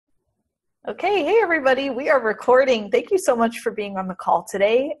Okay, hey everybody, we are recording. Thank you so much for being on the call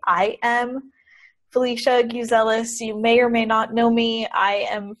today. I am Felicia Giouzelis. You may or may not know me. I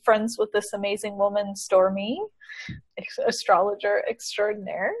am friends with this amazing woman, Stormie, astrologer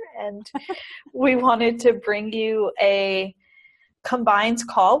extraordinaire, and we wanted to bring you a combined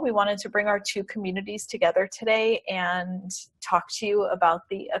call. We wanted to bring our two communities together today and talk to you about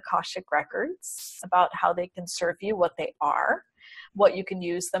the Akashic records, about how they can serve you, what they are, what you can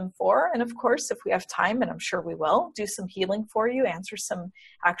use them for. And of course, if we have time, and I'm sure we will, do some healing for you, answer some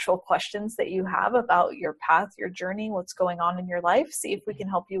actual questions that you have about your path, your journey, what's going on in your life, see if we can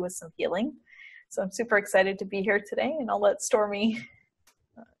help you with some healing. So I'm super excited to be here today, and I'll let Stormie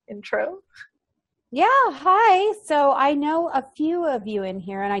intro. Yeah, hi. So I know a few of you in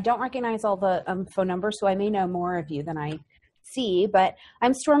here, and I don't recognize all the phone numbers, so I may know more of you than I see, but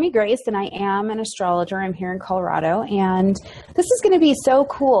I'm Stormie Grace, and I am an astrologer. I'm here in Colorado, and this is going to be so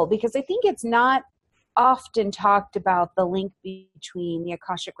cool because I think it's not often talked about the link between the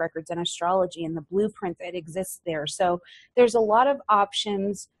Akashic records and astrology and the blueprint that exists there. So there's a lot of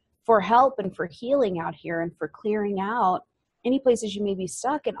options for help and for healing out here and for clearing out any places you may be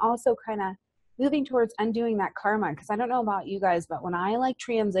stuck, and also kind of moving towards undoing that karma. Because I don't know about you guys, but when I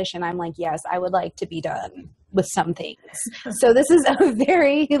transition, I'm like, yes, I would like to be done with some things. So this is a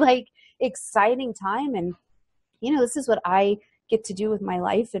very exciting time. And, this is what I get to do with my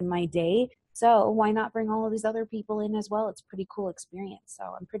life and my day. So why not bring all of these other people in as well? It's a pretty cool experience. So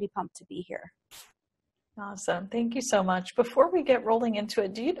I'm pretty pumped to be here. Awesome. Thank you so much. Before we get rolling into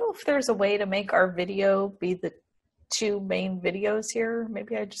it, do you know if there's a way to make our video be the two main videos here?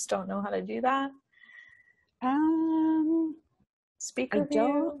 Maybe I just don't know how to do that. Speaker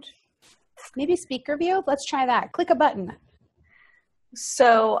view? Maybe speaker view? Let's try that. Click a button.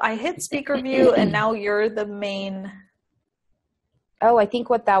 So I hit speaker view and now you're the main. Oh, I think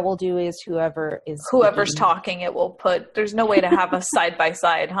what that will do is whoever's talking, it will put, there's no way to have us side by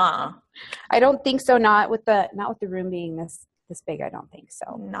side, huh? I don't think so. Not with the room being this big. I don't think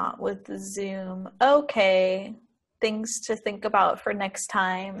so. Not with the Zoom. Okay. Things to think about for next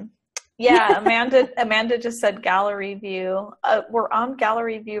time. Yeah, Amanda just said gallery view. We're on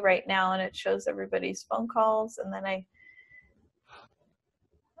gallery view right now, and it shows everybody's phone calls. And then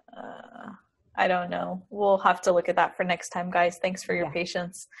I don't know. We'll have to look at that for next time, guys. Thanks for your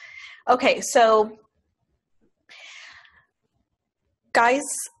patience. Okay, so guys,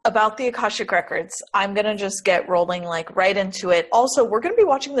 about the Akashic records, I'm going to just get rolling right into it. Also, we're going to be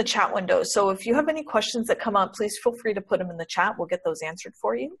watching the chat window. So if you have any questions that come up, please feel free to put them in the chat. We'll get those answered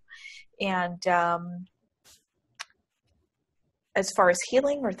for you. And as far as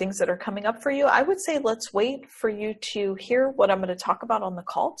healing or things that are coming up for you, I would say let's wait for you to hear what I'm going to talk about on the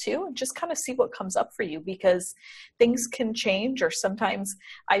call too, and just kind of see what comes up for you, because things can change, or sometimes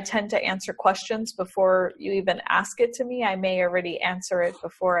I tend to answer questions before you even ask it to me. I may already answer it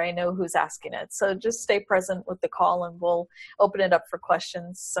before I know who's asking it. So just stay present with the call, and we'll open it up for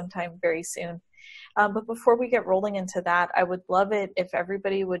questions sometime very soon. But before we get rolling into that, I would love it if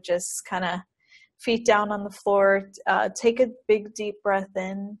everybody would just kind of feet down on the floor, take a big deep breath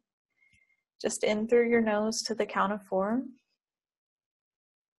in, just in through your nose to the count of 4.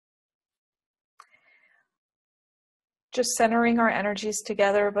 Just centering our energies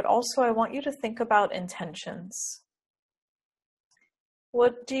together, but also I want you to think about intentions.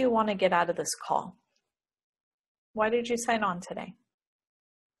 What do you want to get out of this call? Why did you sign on today?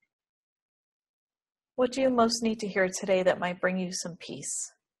 What do you most need to hear today that might bring you some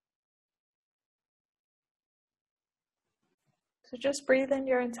peace? So just breathe in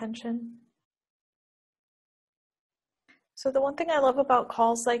your intention. So the one thing I love about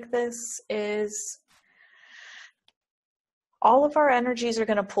calls like this is all of our energies are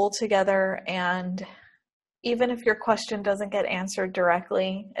going to pull together, and even if your question doesn't get answered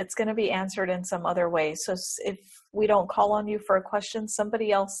directly, it's going to be answered in some other way. So if we don't call on you for a question,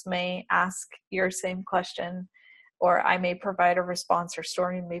 somebody else may ask your same question, or I may provide a response, or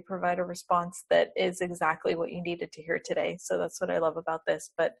Stormie may provide a response that is exactly what you needed to hear today. So that's what I love about this.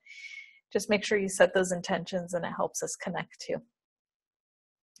 But just make sure you set those intentions, and it helps us connect too.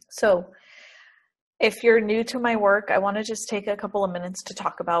 So if you're new to my work, I want to just take a couple of minutes to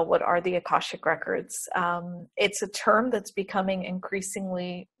talk about what are the Akashic records. It's a term that's becoming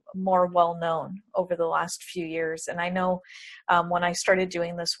increasingly more well-known over the last few years. And I know when I started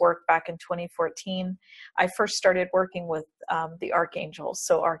doing this work back in 2014, I first started working with the archangels.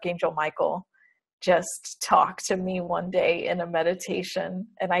 So Archangel Michael just talked to me one day in a meditation,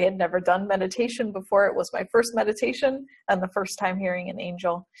 and I had never done meditation before. It was my first meditation and the first time hearing an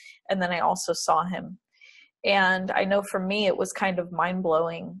angel. And then I also saw him. And I know for me, it was kind of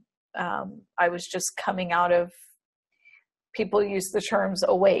mind-blowing I was just coming out of, people use the terms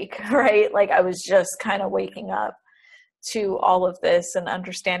awake, right? Like I was just kind of waking up to all of this and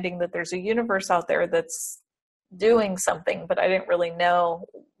understanding that there's a universe out there that's doing something, but I didn't really know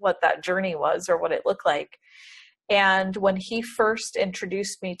what that journey was or what it looked like. And when he first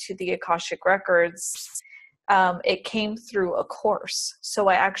introduced me to the Akashic Records, it came through a course. So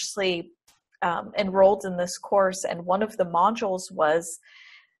I actually enrolled in this course, and one of the modules was,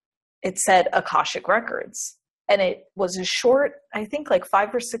 it said Akashic Records. And it was a short, I think like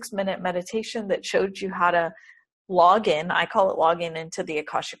 5 or 6 minute meditation that showed you how to log in. I call it logging into the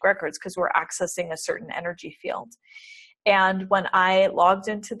Akashic Records because we're accessing a certain energy field. And when I logged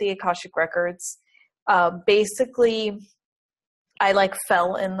into the Akashic Records, basically I like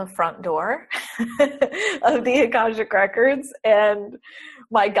fell in the front door of the Akashic Records, and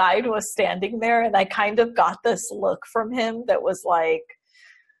my guide was standing there, and I kind of got this look from him that was like,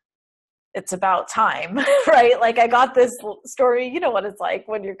 it's about time, right? Like I got this story, you know what it's like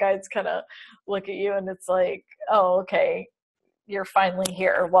when your guides kind of look at you and it's like, oh, okay, you're finally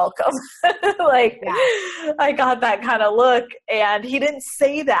here. Welcome. Like yeah. I got that kind of look, and he didn't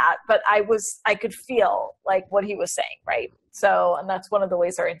say that, but I could feel like what he was saying. Right. So, and that's one of the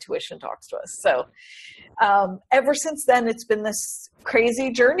ways our intuition talks to us. So, ever since then, it's been this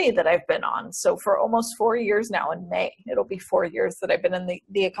crazy journey that I've been on. So for almost 4 years now, in May, it'll be 4 years that I've been in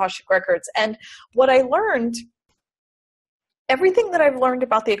the Akashic Records. And what I learned, everything that I've learned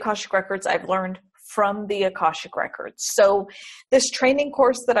about the Akashic Records, I've learned from the Akashic Records. So this training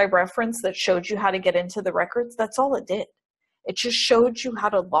course that I referenced that showed you how to get into the records, that's all it did. It just showed you how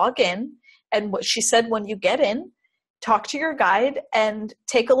to log in. And what she said, when you get in, talk to your guide and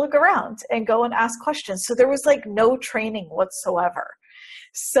take a look around and go and ask questions. So there was like no training whatsoever.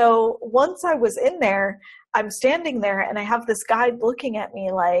 So once I was in there, I'm standing there and I have this guide looking at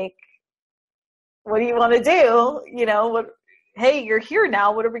me like, what do you want to do? You know, what, hey, you're here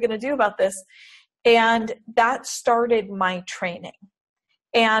now. What are we going to do about this? And that started my training.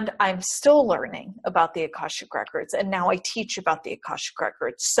 And I'm still learning about the Akashic Records. And now I teach about the Akashic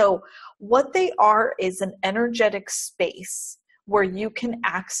Records. So what they are is an energetic space where you can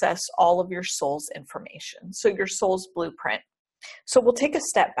access all of your soul's information. So your soul's blueprint. So we'll take a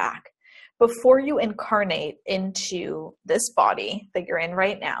step back. Before you incarnate into this body that you're in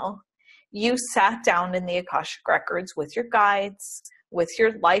right now, you sat down in the Akashic Records with your guides, with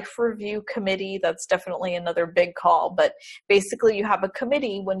your life review committee. That's definitely another big call, but basically you have a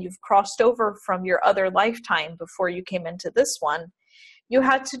committee when you've crossed over from your other lifetime before you came into this one. You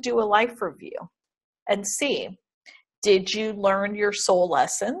had to do a life review and see, did you learn your soul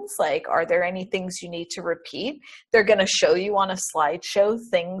lessons? Like, are there any things you need to repeat? They're going to show you on a slideshow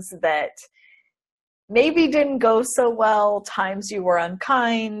things that maybe didn't go so well, times you were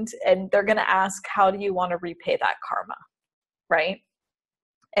unkind, and they're going to ask, how do you want to repay that karma, right?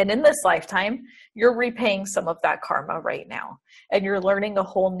 And in this lifetime, you're repaying some of that karma right now, and you're learning a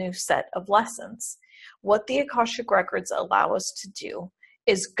whole new set of lessons. What the Akashic Records allow us to do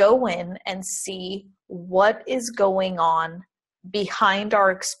is go in and see what is going on behind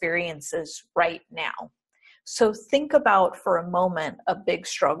our experiences right now. So think about for a moment a big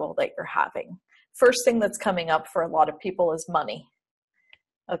struggle that you're having. First thing that's coming up for a lot of people is money.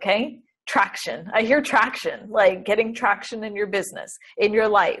 Okay? Traction. I hear traction, like getting traction in your business, in your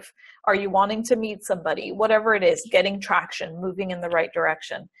life. Are you wanting to meet somebody? Whatever it is, getting traction, moving in the right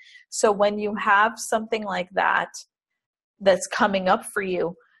direction. So when you have something like that that's coming up for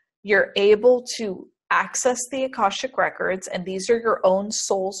you, you're able to access the Akashic Records, and these are your own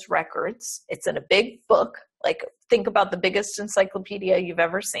soul's records. It's in a big book, like think about the biggest encyclopedia you've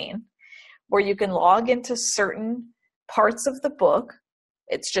ever seen, where you can log into certain parts of the book.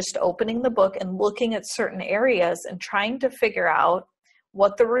 It's just opening the book and looking at certain areas and trying to figure out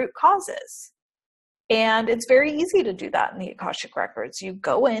what the root cause is. And it's very easy to do that in the Akashic Records. You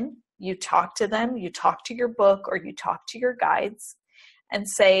go in, you talk to them, you talk to your book, or you talk to your guides and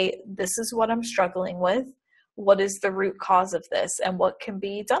say, this is what I'm struggling with. What is the root cause of this? And what can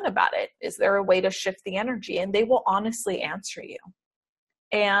be done about it? Is there a way to shift the energy? And they will honestly answer you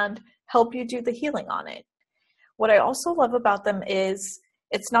and help you do the healing on it. What I also love about them is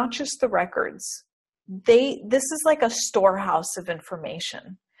it's not just the records. This is like a storehouse of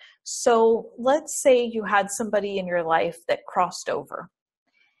information. So let's say you had somebody in your life that crossed over,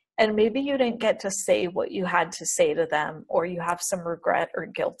 and maybe you didn't get to say what you had to say to them, or you have some regret or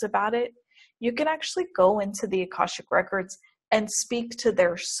guilt about it. You can actually go into the Akashic Records and speak to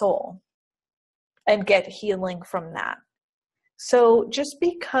their soul and get healing from that. So just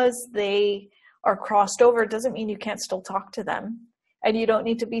because they are crossed over doesn't mean you can't still talk to them. And you don't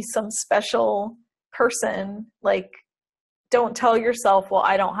need to be some special person. Like, don't tell yourself, well,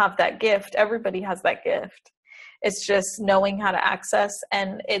 I don't have that gift. Everybody has that gift. It's just knowing how to access,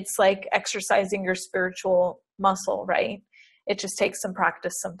 and it's like exercising your spiritual muscle, right? It just takes some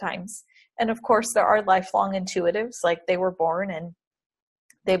practice sometimes. And of course, there are lifelong intuitives, like they were born and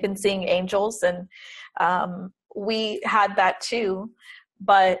they've been seeing angels, and we had that too.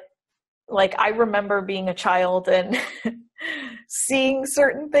 But like, I remember being a child and seeing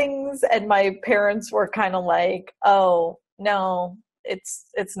certain things, and my parents were kind of like, oh, no,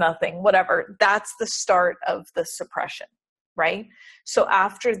 it's nothing, whatever. That's the start of the suppression, right? So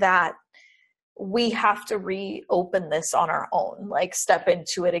after that, we have to reopen this on our own, like step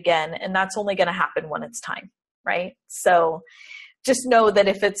into it again. And that's only going to happen when it's time, right? So just know that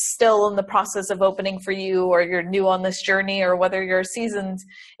if it's still in the process of opening for you, or you're new on this journey, or whether you're a seasoned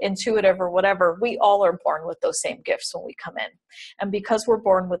intuitive or whatever, we all are born with those same gifts when we come in. And because we're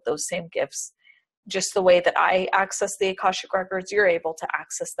born with those same gifts, just the way that I access the Akashic records, you're able to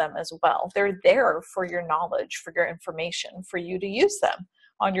access them as well. They're there for your knowledge, for your information, for you to use them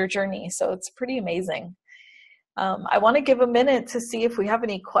on your journey. So it's pretty amazing. I want to give a minute to see if we have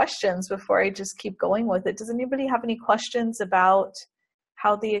any questions before I just keep going with it. Does anybody have any questions about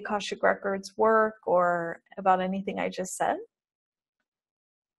how the Akashic records work, or about anything I just said?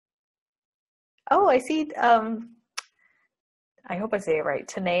 Oh, I see. I hope I say it right.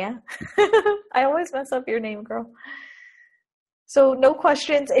 Tanea. I always mess up your name, girl. So no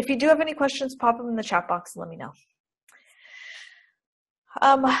questions. If you do have any questions, pop them in the chat box and let me know.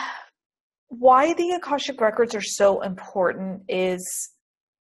 Why the Akashic records are so important is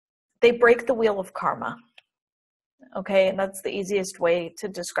they break the wheel of karma. Okay, and that's the easiest way to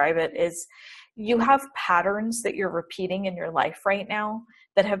describe it. Is you have patterns that you're repeating in your life right now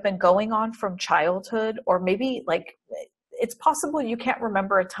that have been going on from childhood, or maybe like it's possible you can't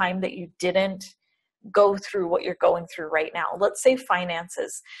remember a time that you didn't go through what you're going through right now. Let's say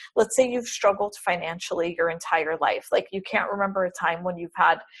finances. Let's say you've struggled financially your entire life. Like, you can't remember a time when you've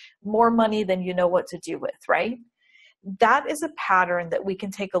had more money than you know what to do with, right? That is a pattern that we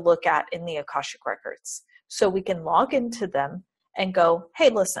can take a look at in the Akashic records. So we can log into them and go, hey,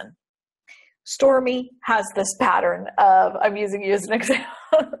 listen, Stormie has this pattern of, I'm using you as an example.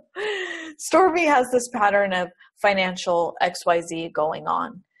 Stormie has this pattern of financial XYZ going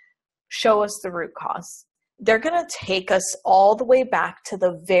on. Show us the root cause. They're going to take us all the way back to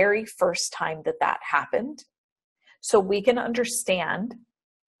the very first time that happened, so we can understand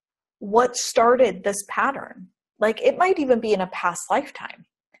what started this pattern. Like, it might even be in a past lifetime.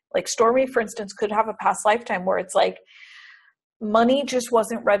 Like Stormie, for instance, could have a past lifetime where it's like money just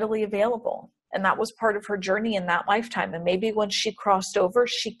wasn't readily available. And that was part of her journey in that lifetime. And maybe when she crossed over,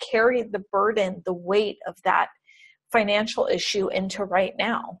 she carried the burden, the weight of that financial issue into right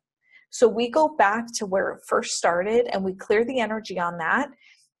now. So we go back to where it first started, and we clear the energy on that.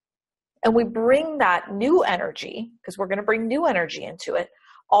 And we bring that new energy, because we're going to bring new energy into it,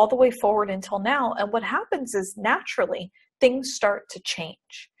 all the way forward until now. And what happens is, naturally, things start to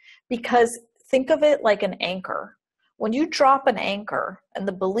change. Because think of it like an anchor. When you drop an anchor, and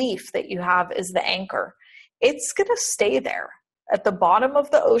the belief that you have is the anchor, it's going to stay there at the bottom of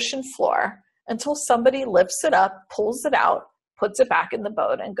the ocean floor until somebody lifts it up, pulls it out, puts it back in the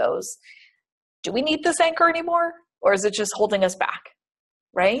boat, and goes, do we need this anchor anymore? Or is it just holding us back?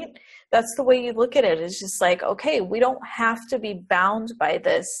 Right? That's the way you look at it. It's just like, okay, we don't have to be bound by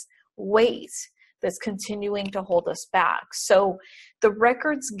this weight that's continuing to hold us back. So the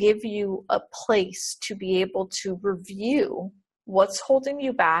records give you a place to be able to review what's holding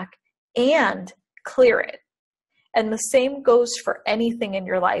you back and clear it. And the same goes for anything in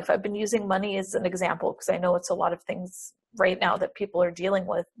your life. I've been using money as an example because I know it's a lot of things right now that people are dealing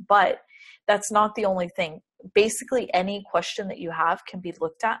with, but that's not the only thing. Basically, any question that you have can be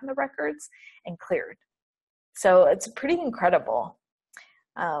looked at in the records and cleared. So it's pretty incredible.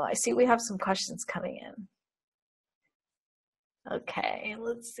 I see we have some questions coming in. Okay,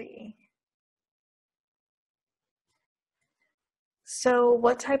 let's see. So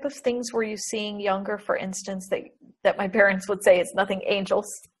what type of things were you seeing younger, for instance, that my parents would say it's nothing angels?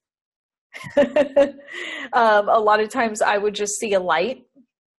 A lot of times I would just see a light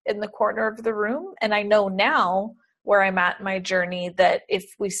in the corner of the room. And I know now where I'm at in my journey that if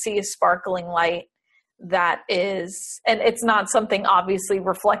we see a sparkling light, that is, and it's not something obviously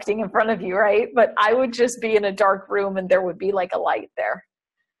reflecting in front of you, right? But I would just be in a dark room and there would be like a light there.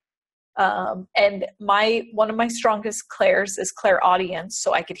 And one of my strongest clairs is clairaudience,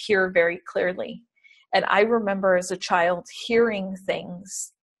 so I could hear very clearly. And I remember as a child hearing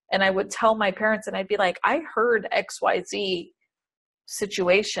things, and I would tell my parents, and I'd be like, I heard XYZ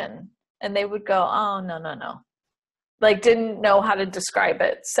situation, and they would go, oh, no, no, no. Like, didn't know how to describe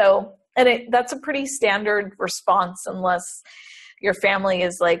it. So, and that's a pretty standard response unless your family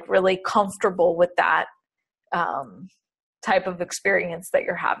is like really comfortable with that type of experience that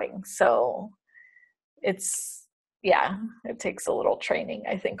you're having. So it's, yeah, it takes a little training,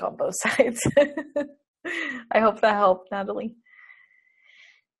 I think, on both sides. I hope that helped, Natalie.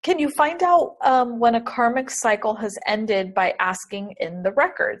 Can you find out when a karmic cycle has ended by asking in the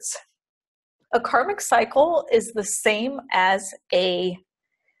records? A karmic cycle is the same as a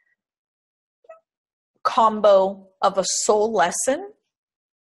combo of a soul lesson,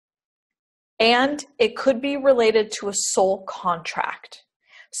 and it could be related to a soul contract.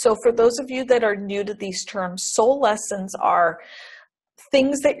 So for those of you that are new to these terms, soul lessons are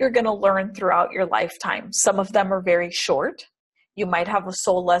things that you're going to learn throughout your lifetime. Some of them are very short. You might have a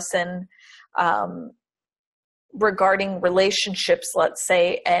soul lesson regarding relationships, let's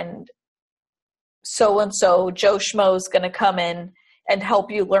say, and so Joe Schmo is going to come in and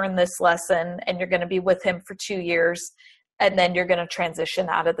help you learn this lesson, and you're going to be with him for 2 years, and then you're going to transition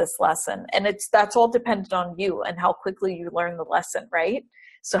out of this lesson. And that's all dependent on you and how quickly you learn the lesson, right?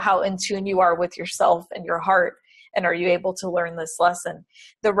 So how in tune you are with yourself and your heart, and are you able to learn this lesson?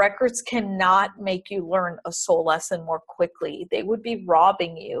 The records cannot make you learn a soul lesson more quickly. They would be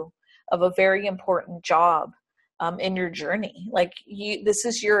robbing you of a very important job in your journey. Like, this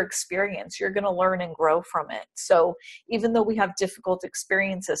is your experience. You're going to learn and grow from it. So even though we have difficult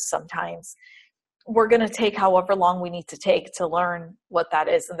experiences sometimes, we're going to take however long we need to take to learn what that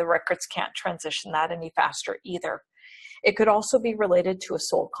is. And the records can't transition that any faster either. It could also be related to a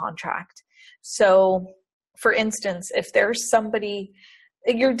soul contract. So for instance, if there's somebody,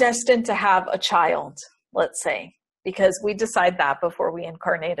 you're destined to have a child, let's say, because we decide that before we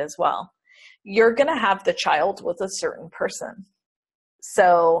incarnate as well. You're going to have the child with a certain person.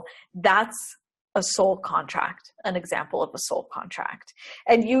 So that's a soul contract, an example of a soul contract.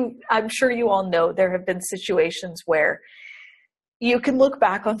 And I'm sure you all know there have been situations where you can look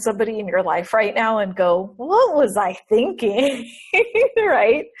back on somebody in your life right now and go, what was I thinking?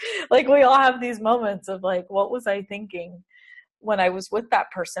 Right? Like, we all have these moments of like, what was I thinking when I was with that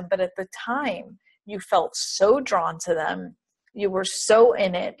person? But at the time, you felt so drawn to them. You were so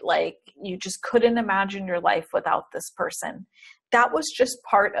in it, like you just couldn't imagine your life without this person. That was just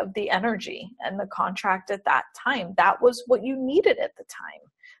part of the energy and the contract at that time. That was what you needed at the time.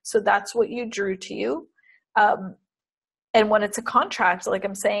 So that's what you drew to you. And when it's a contract, like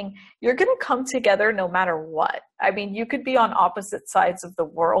I'm saying, you're going to come together no matter what. I mean, you could be on opposite sides of the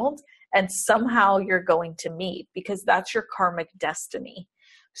world and somehow you're going to meet, because that's your karmic destiny.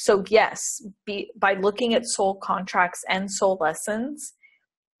 So yes, by looking at soul contracts and soul lessons,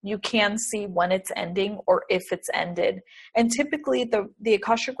 you can see when it's ending or if it's ended. And typically the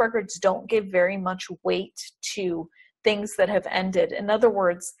Akashic records don't give very much weight to things that have ended. In other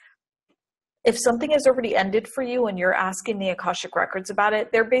words, if something has already ended for you and you're asking the Akashic records about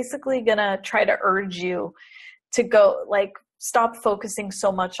it, they're basically going to try to urge you to go, like, stop focusing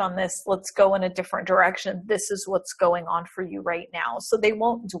so much on this. Let's go in a different direction. This is what's going on for you right now. So they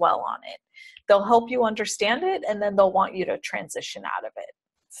won't dwell on it. They'll help you understand it, and then they'll want you to transition out of it.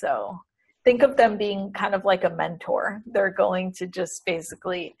 So think of them being kind of like a mentor. They're going to just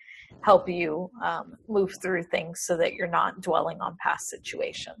basically help you move through things so that you're not dwelling on past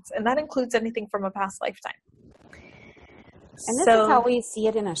situations. And that includes anything from a past lifetime. And this is how we see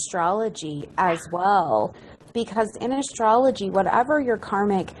it in astrology as well. Because in astrology, whatever your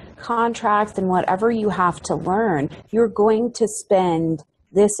karmic contracts and whatever you have to learn, you're going to spend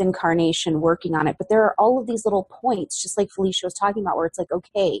this incarnation working on it. But there are all of these little points, just like Felicia was talking about, where it's like,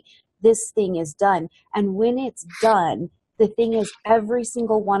 okay, this thing is done. And when it's done, the thing is, every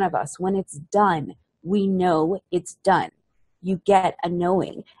single one of us, when it's done, we know it's done. You get a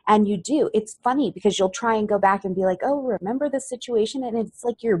knowing, and you do. It's funny because you'll try and go back and be like, oh, remember this situation? And it's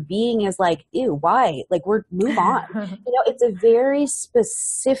like your being is like, ew, why? Like, move on. It's a very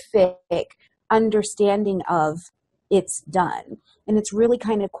specific understanding of it's done. And it's really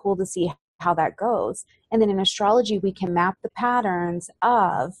kind of cool to see how that goes. And then in astrology, we can map the patterns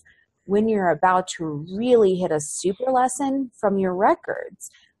of when you're about to really hit a super lesson from your records,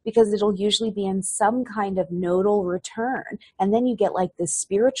 because it'll usually be in some kind of nodal return. And then you get like this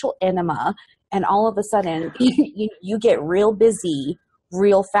spiritual enema, and all of a sudden you get real busy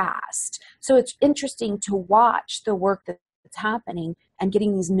real fast. So it's interesting to watch the work that's happening and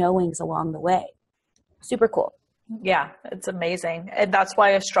getting these knowings along the way. Super cool. Yeah, it's amazing. And that's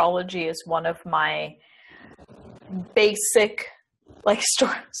why astrology is one of my basic, like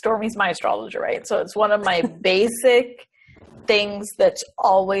Stormie's my astrologer, right? So it's one of my basic things that's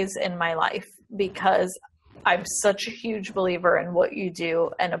always in my life, because I'm such a huge believer in what you do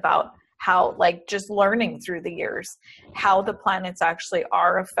and about how, like, just learning through the years, how the planets actually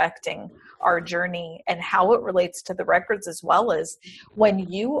are affecting our journey and how it relates to the records, as well as when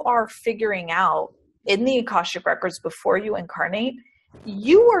you are figuring out in the Akashic records before you incarnate,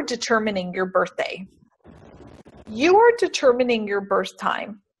 you are determining your birthday. You are determining your birth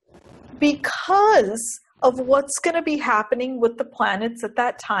time because of what's going to be happening with the planets at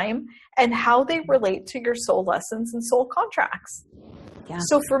that time and how they relate to your soul lessons and soul contracts. Yeah.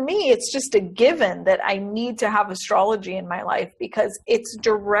 So for me, it's just a given that I need to have astrology in my life because it's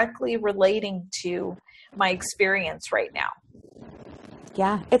directly relating to my experience right now.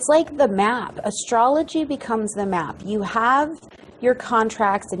 Yeah, it's like the map. Astrology becomes the map. You have your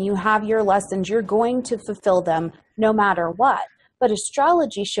contracts and you have your lessons. You're going to fulfill them no matter what. But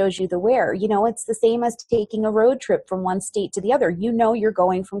astrology shows you the where. You know, it's the same as taking a road trip from one state to the other. You know you're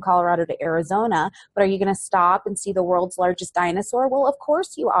going from Colorado to Arizona, but are you going to stop and see the world's largest dinosaur? Well, of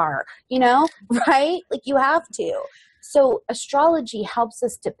course you are, you know, right? Like you have to. So astrology helps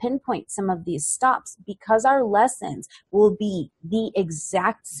us to pinpoint some of these stops because our lessons will be the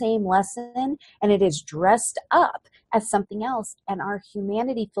exact same lesson and it is dressed up as something else. And our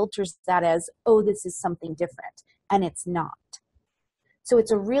humanity filters that as, oh, this is something different. And it's not. So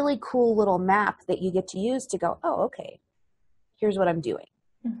it's a really cool little map that you get to use to go, oh, okay, here's what I'm doing.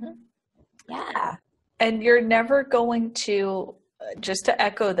 Mm-hmm. Yeah. And you're never going to, just to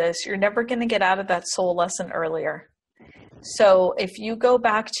echo this, you're never going to get out of that soul lesson earlier. So if you go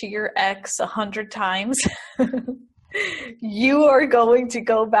back to your ex 100 times, you are going to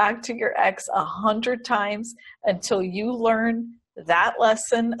go back to your ex 100 times until you learn that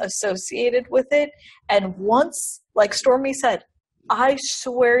lesson associated with it. And once, like Stormie said, I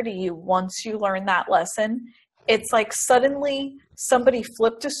swear to you, once you learn that lesson, it's like suddenly somebody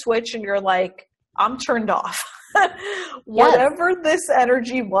flipped a switch and you're like, I'm turned off. Whatever this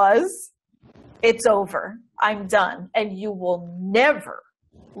energy was, it's over. I'm done. And you will never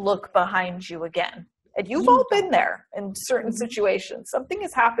look behind you again. And you've all been there in certain situations. Something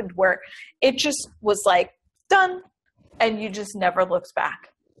has happened where it just was like, done. And you just never looked back.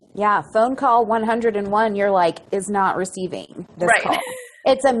 Yeah, phone call 101, you're like, is not receiving this call.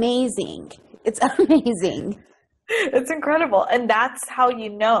 It's amazing. It's amazing. It's incredible. And that's how you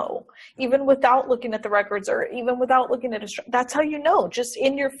know, even without looking at the records or even without looking at that's how you know, just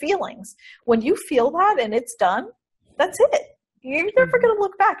in your feelings. When you feel that and it's done, that's it. You're never going to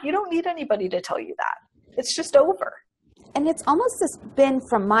look back. You don't need anybody to tell you that. It's just over. And it's almost just been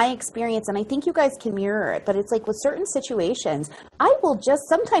from my experience, and I think you guys can mirror it, but it's like with certain situations, I will just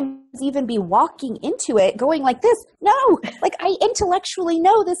sometimes even be walking into it going like this. No, like I intellectually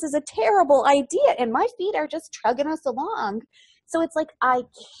know this is a terrible idea, and my feet are just chugging us along. So it's like I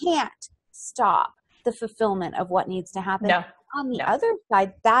can't stop the fulfillment of what needs to happen. No. On the other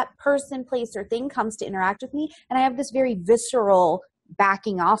side, that person, place, or thing comes to interact with me, and I have this very visceral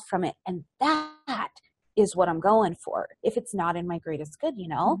backing off from it, and that is what I'm going for if it's not in my greatest good, you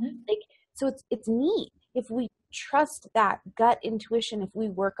know? Mm-hmm. Like, so it's neat. If we trust that gut intuition, if we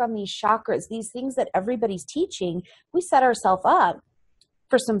work on these chakras, these things that everybody's teaching, we set ourselves up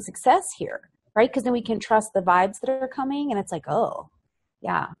for some success here, right? Because then we can trust the vibes that are coming and it's like, oh,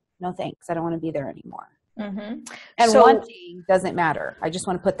 yeah, no thanks. I don't want to be there anymore. Mm-hmm. And wanting doesn't matter. I just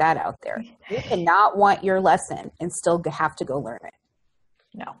want to put that out there. You cannot want your lesson and still have to go learn it.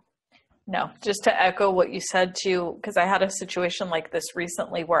 No, just to echo what you said too, because I had a situation like this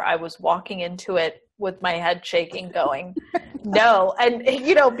recently where I was walking into it with my head shaking going, no. And,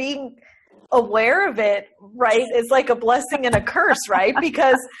 you know, being aware of it, right, is like a blessing and a curse, right?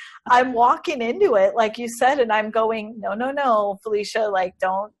 Because I'm walking into it, like you said, and I'm going, no, Felicia, like,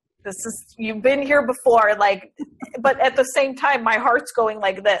 don't, you've been here before, like, but at the same time, my heart's going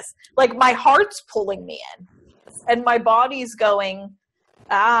like this, like my heart's pulling me in and my body's going,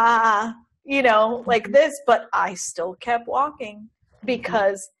 you know, like this, but I still kept walking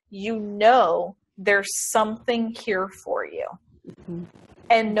because you know there's something here for you. Mm-hmm.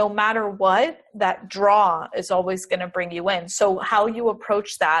 And no matter what, that draw is always going to bring you in. So how you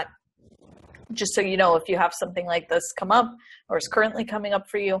approach that, just so you know, if you have something like this come up or is currently coming up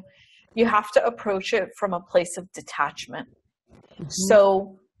for you, you have to approach it from a place of detachment. Mm-hmm.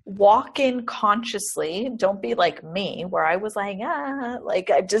 So walk in consciously. Don't be like me where I was like,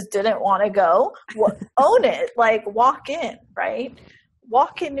 like I just didn't want to go. Own it. Like walk in, right?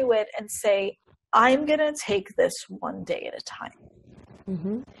 Walk into it and say, I'm going to take this one day at a time.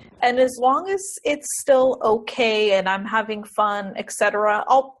 Mm-hmm. And as long as it's still okay and I'm having fun, etc.,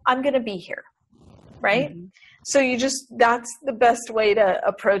 I'm going to be here. Right? Mm-hmm. So that's the best way to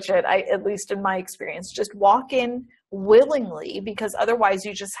approach it. At least in my experience, just walk in willingly, because otherwise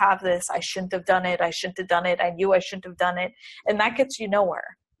you just have this, I shouldn't have done it. I shouldn't have done it. I knew I shouldn't have done it. And that gets you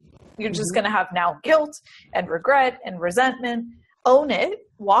nowhere. You're just going to have now guilt and regret and resentment. Own it,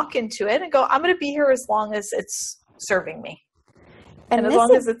 walk into it and go, I'm going to be here as long as it's serving me. And as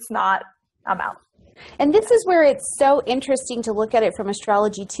long as it's not, I'm out. And this is where it's so interesting to look at it from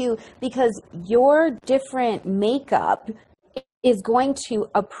astrology too, because your different makeup is going to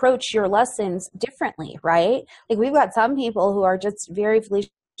approach your lessons differently, right? Like we've got some people who are just very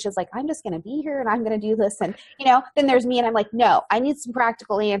Felicia, like, I'm just going to be here and I'm going to do this. And, then there's me and I'm like, no, I need some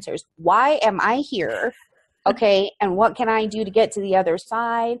practical answers. Why am I here? Okay. And what can I do to get to the other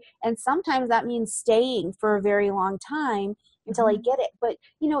side? And sometimes that means staying for a very long time until I get it. But,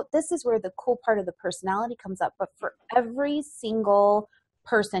 this is where the cool part of the personality comes up. But for every single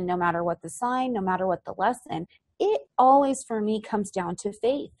person, no matter what the sign, no matter what the lesson, it always, for me, comes down to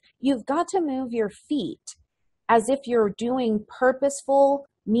faith. You've got to move your feet as if you're doing purposeful,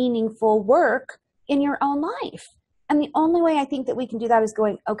 meaningful work in your own life. And the only way I think that we can do that is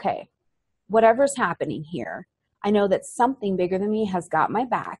going, okay, whatever's happening here, I know that something bigger than me has got my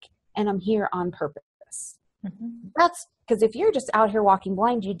back and I'm here on purpose. That's because if you're just out here walking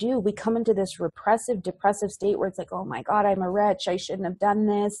blind, we come into this repressive, depressive state where it's like, oh my God, I'm a wretch. I shouldn't have done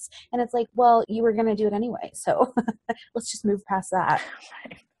this. And it's like, well, you were going to do it anyway. So let's just move past that.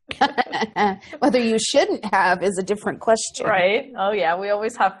 Whether you shouldn't have is a different question. Right. Oh yeah. We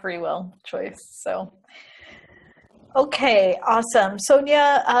always have free will choice. So, okay. Awesome.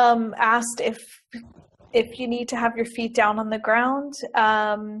 Sonia asked if you need to have your feet down on the ground.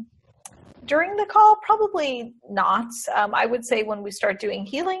 During the call, probably not. I would say when we start doing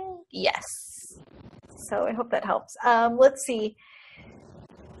healing, yes. So I hope that helps. Let's see.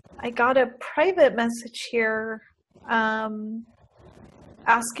 I got a private message here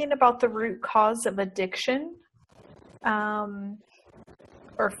asking about the root cause of addiction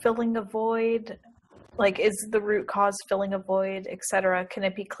or filling a void. Like, is the root cause filling a void, etc.? Can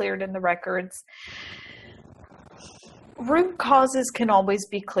it be cleared in the records? Root causes can always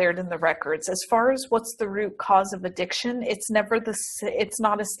be cleared in the records. As far as what's the root cause of addiction, it's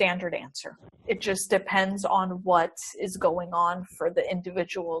not a standard answer. It just depends on what is going on for the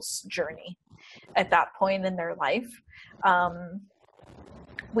individual's journey at that point in their life.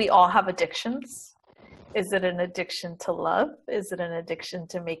 We all have addictions. Is it an addiction to love? Is it an addiction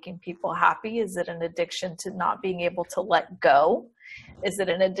to making people happy? Is it an addiction to not being able to let go? Is it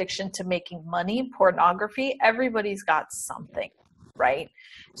an addiction to making money, pornography? Everybody's got something, right?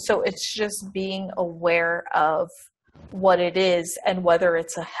 So it's just being aware of what it is and whether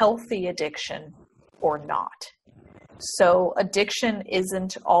it's a healthy addiction or not. So addiction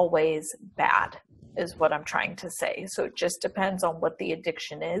isn't always bad, is what I'm trying to say. So it just depends on what the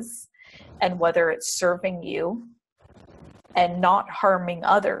addiction is and whether it's serving you and not harming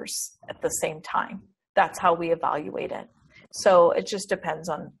others at the same time. That's how we evaluate it. So it just depends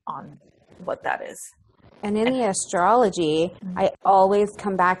on what that is. And in the astrology, I always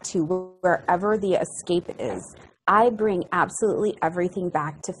come back to wherever the escape is. I bring absolutely everything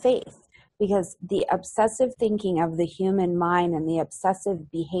back to faith, because the obsessive thinking of the human mind and the obsessive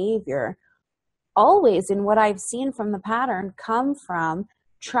behavior always, in what I've seen from the pattern, come from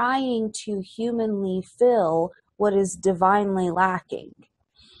trying to humanly fill what is divinely lacking.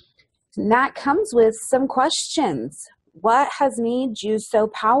 And that comes with some questions. What has made you so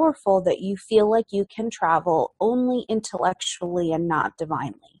powerful that you feel like you can travel only intellectually and not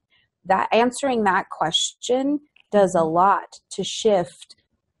divinely? That answering that question does a lot to shift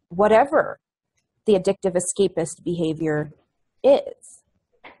whatever the addictive escapist behavior is.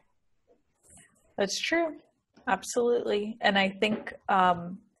 That's true. Absolutely. And I think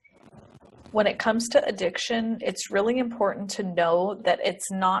when it comes to addiction, it's really important to know that it's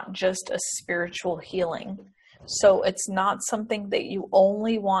not just a spiritual healing. So it's not something that you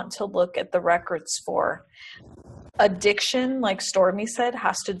only want to look at the records for. Addiction, like Stormie said,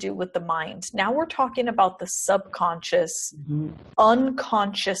 has to do with the mind. Now we're talking about the subconscious,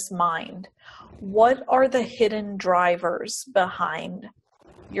 unconscious mind. What are the hidden drivers behind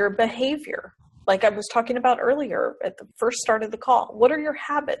your behavior? Like I was talking about earlier at the first start of the call, what are your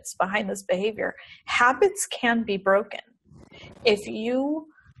habits behind this behavior? Habits can be broken. If you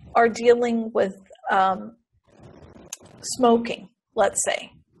are dealing with smoking, let's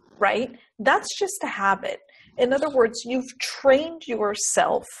say, right? That's just a habit. In other words, you've trained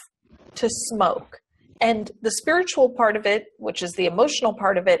yourself to smoke. And the spiritual part of it, which is the emotional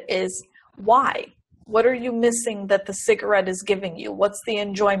part of it, is why? What are you missing that the cigarette is giving you? What's the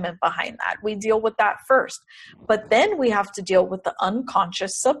enjoyment behind that? We deal with that first. But then we have to deal with the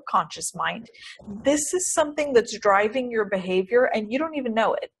unconscious, subconscious mind. This is something that's driving your behavior and you don't even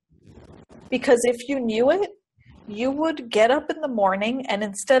know it. Because if you knew it, you would get up in the morning and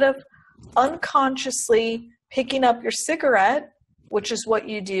instead of unconsciously picking up your cigarette, which is what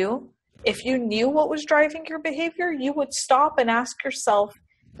you do, if you knew what was driving your behavior, you would stop and ask yourself,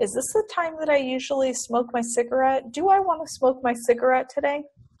 is this the time that I usually smoke my cigarette? Do I want to smoke my cigarette today?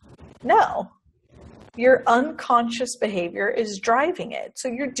 No. Your unconscious behavior is driving it. So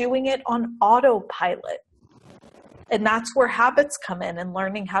you're doing it on autopilot. And that's where habits come in and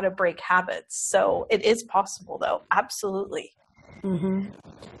learning how to break habits. So it is possible, though. Absolutely. Mm-hmm.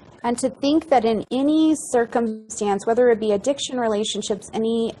 And to think that in any circumstance, whether it be addiction, relationships,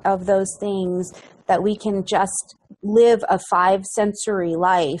 any of those things, that we can just live a 5-sensory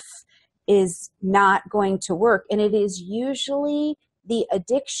life is not going to work. And it is usually the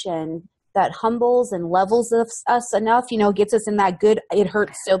addiction that humbles and levels us enough, gets us in that good, it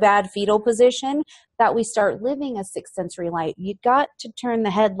hurts so bad fetal position that we start living a 6-sensory life. You got to turn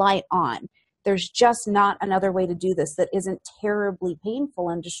the headlight on. There's just not another way to do this that isn't terribly painful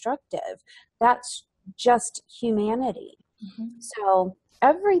and destructive. That's just humanity. Mm-hmm. So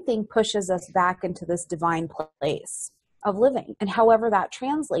everything pushes us back into this divine place of living. And however that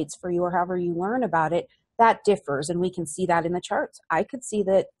translates for you or however you learn about it, that differs. And we can see that in the charts. I could see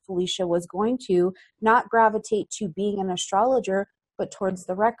that Felicia was going to not gravitate to being an astrologer, but towards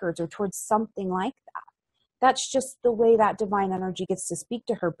the records or towards something like that. That's just the way that divine energy gets to speak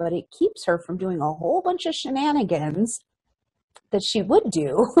to her, but it keeps her from doing a whole bunch of shenanigans that she would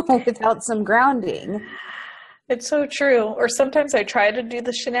do without some grounding. It's so true. Or sometimes I try to do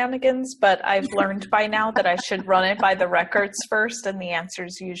the shenanigans, but I've learned by now that I should run it by the records first, and the answer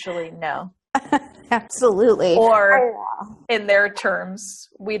is usually no. Absolutely. Or in their terms,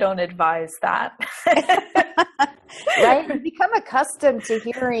 we don't advise that. Right? You become accustomed to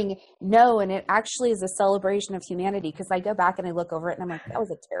hearing no, and it actually is a celebration of humanity, because I go back and I look over it and I'm like, that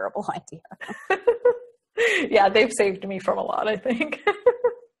was a terrible idea. Yeah, they've saved me from a lot, I think.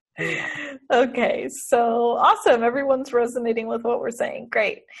 Okay, so awesome. Everyone's resonating with what we're saying.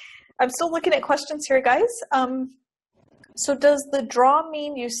 Great. I'm still looking at questions here, guys. So does the draw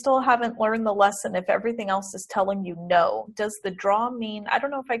mean you still haven't learned the lesson if everything else is telling you no? Does the draw mean, I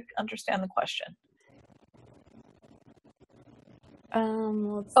don't know if I understand the question.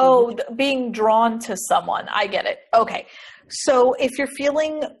 Being drawn to someone. I get it. Okay. So if you're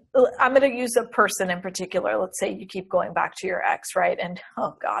feeling, I'm going to use a person in particular. Let's say you keep going back to your ex, right? And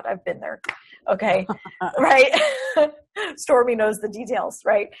oh God, I've been there. Okay. Right. Stormie knows the details,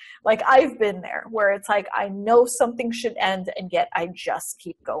 right? Like I've been there where it's like, I know something should end and yet I just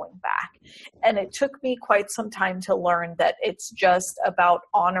keep going back. And it took me quite some time to learn that it's just about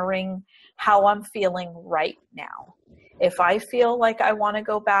honoring how I'm feeling right now. If I feel like I want to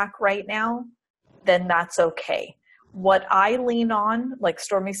go back right now, then that's okay. What I lean on, like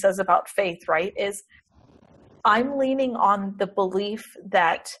Stormie says about faith, right, is I'm leaning on the belief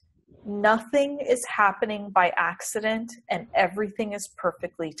that nothing is happening by accident and everything is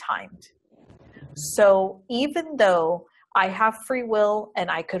perfectly timed. So even though I have free will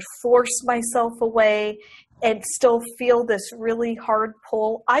and I could force myself away and still feel this really hard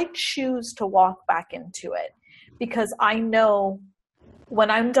pull, I choose to walk back into it. Because I know when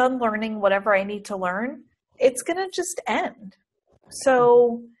I'm done learning whatever I need to learn, it's going to just end.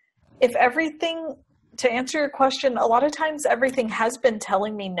 So if everything, to answer your question, a lot of times everything has been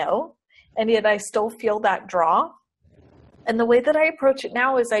telling me no, and yet I still feel that draw. And the way that I approach it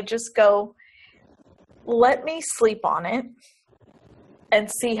now is I just go, let me sleep on it and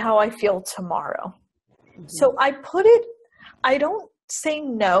see how I feel tomorrow. Mm-hmm. So I don't say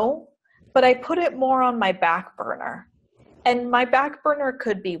no, but I put it more on my back burner. And my back burner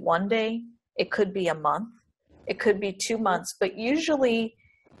could be one day, it could be a month, it could be 2 months. But usually,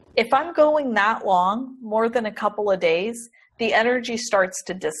 if I'm going that long, more than a couple of days, the energy starts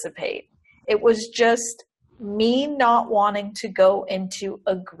to dissipate. It was just me not wanting to go into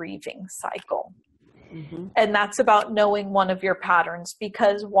a grieving cycle. Mm-hmm. And that's about knowing one of your patterns,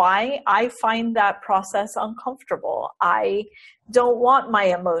 because why? I find that process uncomfortable. I don't want my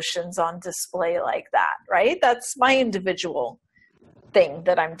emotions on display like that, right? That's my individual thing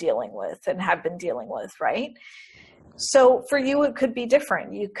that I'm dealing with and have been dealing with, right? So for you, it could be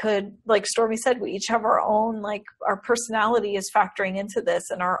different. You could, like Stormie said, we each have our own, like our personality is factoring into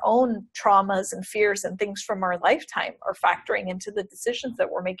this, and our own traumas and fears and things from our lifetime are factoring into the decisions that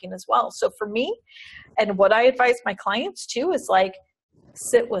we're making as well. So for me, and what I advise my clients too, is like,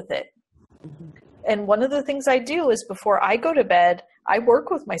 sit with it. And one of the things I do is before I go to bed, I work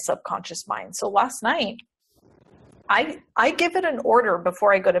with my subconscious mind. So last night, I give it an order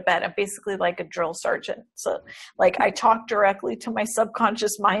before I go to bed. I'm basically like a drill sergeant. So like I talk directly to my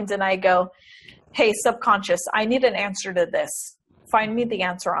subconscious mind and I go, hey, subconscious, I need an answer to this. Find me the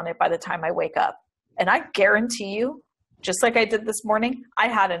answer on it by the time I wake up. And I guarantee you, just like I did this morning, I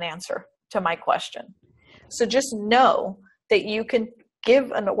had an answer to my question. So just know that you can give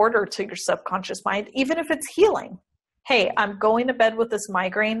an order to your subconscious mind, even if it's healing. Hey, I'm going to bed with this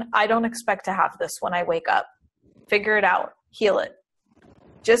migraine. I don't expect to have this when I wake up. Figure it out. Heal it.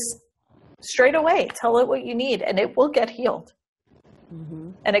 Just straight away, tell it what you need and it will get healed.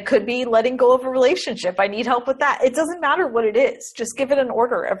 Mm-hmm. And it could be letting go of a relationship. I need help with that. It doesn't matter what it is. Just give it an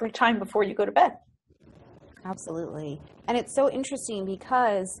order every time before you go to bed. Absolutely. And it's so interesting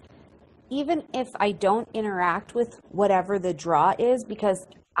because even if I don't interact with whatever the draw is, because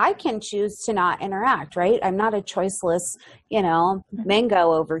I can choose to not interact, right? I'm not a choiceless,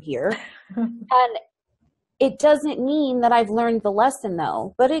 mango over here. And it doesn't mean that I've learned the lesson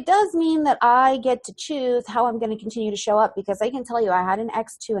though, but it does mean that I get to choose how I'm going to continue to show up, because I can tell you I had an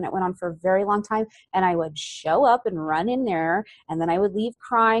ex too, and it went on for a very long time, and I would show up and run in there, and then I would leave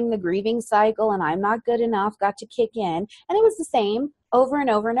crying, the grieving cycle, and I'm not good enough got to kick in. And it was the same over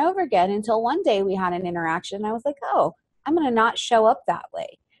and over and over again until one day we had an interaction and I was like, oh, I'm going to not show up that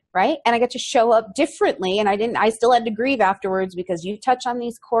way. Right. And I got to show up differently, and I still had to grieve afterwards, because you touch on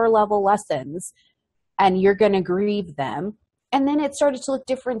these core level lessons and you're going to grieve them. And then it started to look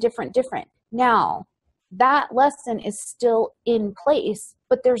different. Now, that lesson is still in place,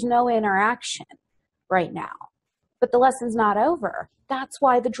 but there's no interaction right now. But the lesson's not over. That's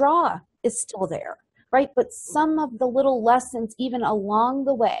why the draw is still there, right? But some of the little lessons, even along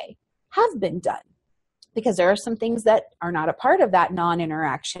the way, have been done, because there are some things that are not a part of that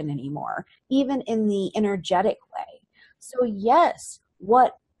non-interaction anymore, even in the energetic way. So yes,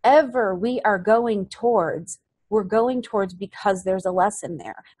 whatever we are going towards, we're going towards because there's a lesson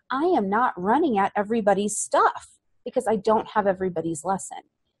there. I am not running at everybody's stuff because I don't have everybody's lesson.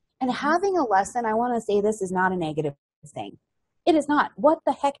 And having a lesson, I want to say this is not a negative thing. It is not. What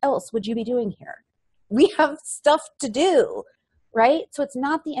the heck else would you be doing here? We have stuff to do, right? So it's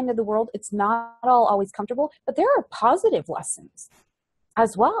not the end of the world. It's not all always comfortable, but there are positive lessons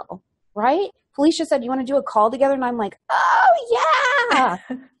as well, right? Felicia said, you want to do a call together? And I'm like, oh yeah.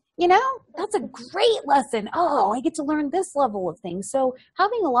 That's a great lesson. Oh, I get to learn this level of things. So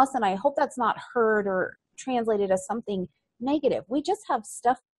having a lesson, I hope that's not heard or translated as something negative. We just have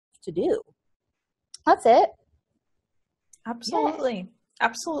stuff to do. That's it. Absolutely. Yeah.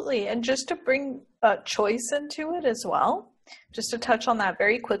 Absolutely. And just to bring a choice into it as well, just to touch on that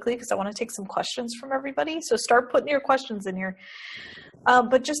very quickly, because I want to take some questions from everybody. So start putting your questions in here.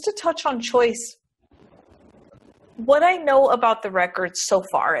 But just to touch on choice, what I know about the records so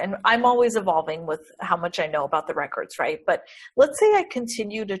far, and I'm always evolving with how much I know about the records, right? But let's say I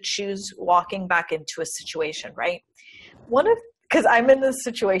continue to choose walking back into a situation, right? Because I'm in this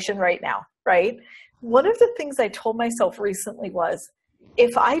situation right now, right? One of the things I told myself recently was,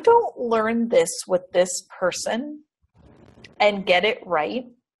 if I don't learn this with this person and get it right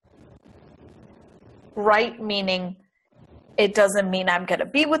meaning it doesn't mean I'm going to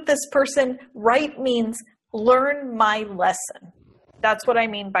be with this person. Right means learn my lesson. That's what I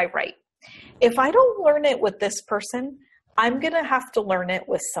mean by right. If I don't learn it with this person, I'm going to have to learn it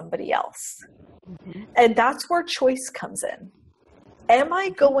with somebody else. Mm-hmm. And that's where choice comes in. Am I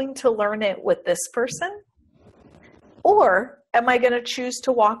going to learn it with this person? Or am I going to choose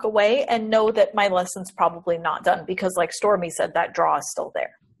to walk away and know that my lesson's probably not done? Because like Stormie said, that draw is still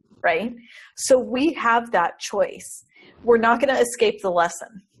there, right? So we have that choice. We're not going to escape the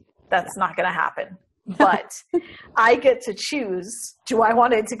lesson. That's not going to happen. But I get to choose, do I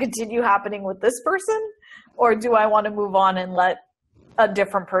want it to continue happening with this person? Or do I want to move on and let a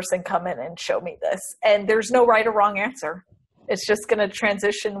different person come in and show me this? And there's no right or wrong answer. It's just going to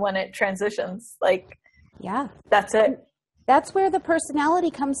transition when it transitions. Yeah, that's it. That's where the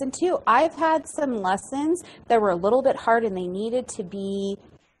personality comes in too. I've had some lessons that were a little bit hard, and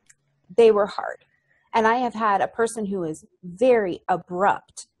they were hard. And I have had a person who is very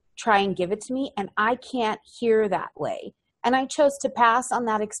abrupt try and give it to me, and I can't hear that way. And I chose to pass on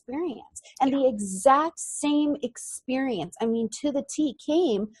that experience. And the exact same experience, to the T,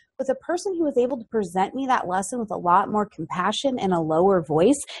 came with a person who was able to present me that lesson with a lot more compassion and a lower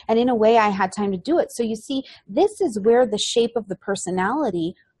voice. And in a way, I had time to do it. So you see, this is where the shape of the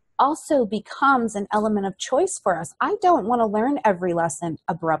personality also becomes an element of choice for us. I don't want to learn every lesson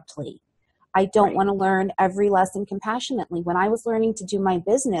abruptly. I don't want to learn every lesson compassionately. When I was learning to do my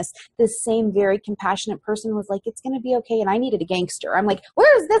business, this same very compassionate person was like, it's going to be okay. And I needed a gangster. I'm like,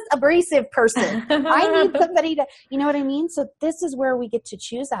 where is this abrasive person? I need somebody to, you know what I mean? So this is where we get to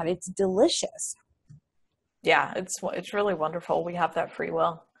choose that. It's delicious. Yeah, it's really wonderful. We have that free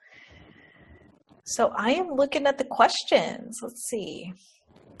will. So I am looking at the questions. Let's see.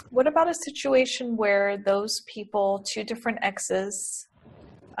 What about a situation where those people, two different exes,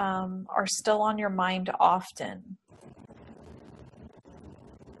 are still on your mind often?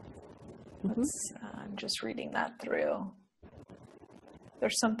 I'm just reading that through.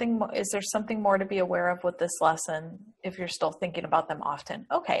 Is there something more to be aware of with this lesson if you're still thinking about them often?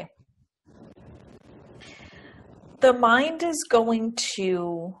 Okay. The mind is going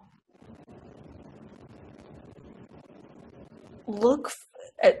to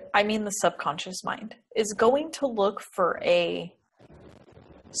the subconscious mind is going to look for a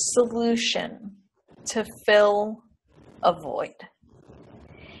solution to fill a void.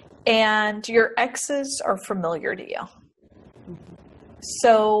 And your exes are familiar to you.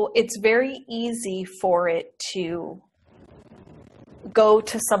 So it's very easy for it to go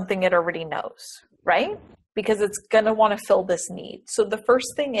to something it already knows, right? Because it's going to want to fill this need. So the first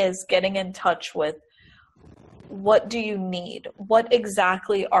thing is getting in touch with, what do you need? What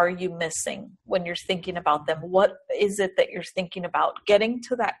exactly are you missing when you're thinking about them? What is it that you're thinking about? Getting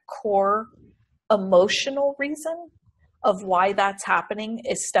to that core emotional reason of why that's happening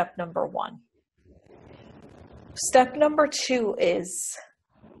is step number one. Step number two is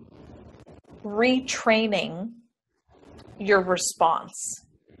retraining your response.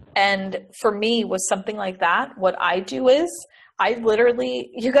 And for me, with something like that, what I do is I literally,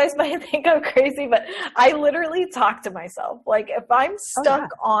 you guys might think I'm crazy, but I literally talk to myself. Like if I'm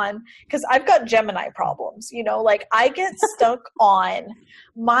stuck on, because I've got Gemini problems, like I get stuck on,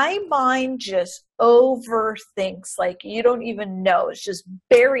 my mind just overthinks, like you don't even know. It just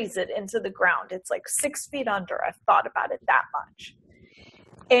buries it into the ground. It's like 6 feet under. I've thought about it that much.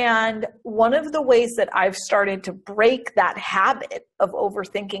 And one of the ways that I've started to break that habit of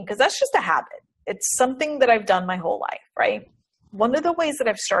overthinking, because that's just a habit. It's something that I've done my whole life, right? One of the ways that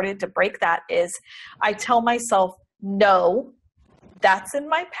I've started to break that is I tell myself, no, that's in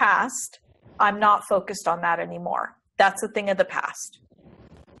my past. I'm not focused on that anymore. That's a thing of the past.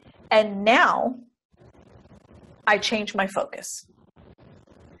 And now I change my focus.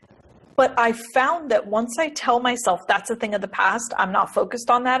 But I found that once I tell myself that's a thing of the past, I'm not focused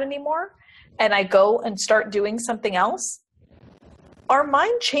on that anymore, and I go and start doing something else, our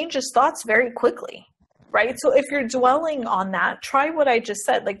mind changes thoughts very quickly, right? So if you're dwelling on that, try what I just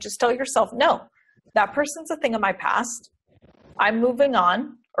said. Like just tell yourself, no, that person's a thing of my past. I'm moving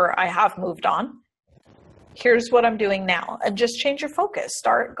on, or I have moved on. Here's what I'm doing now. And just change your focus.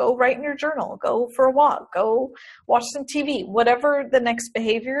 Go write in your journal, go for a walk, go watch some TV, whatever the next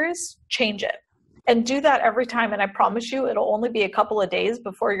behavior is, change it. And do that every time. And I promise you, it'll only be a couple of days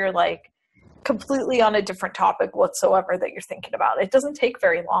before you're like completely on a different topic whatsoever that you're thinking about. It doesn't take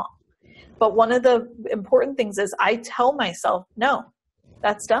very long. But one of the important things is I tell myself, no,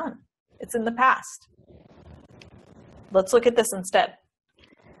 that's done. It's in the past. Let's look at this instead.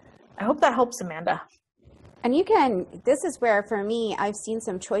 I hope that helps, Amanda. And this is where for me, I've seen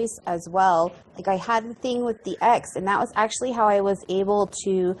some choice as well. Like I had the thing with the ex, and that was actually how I was able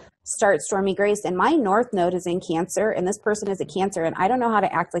to start Stormie Grace. And my North Node is in Cancer, and this person is a Cancer, and I don't know how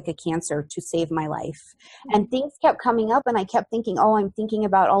to act like a Cancer to save my life. And things kept coming up, and I kept thinking, I'm thinking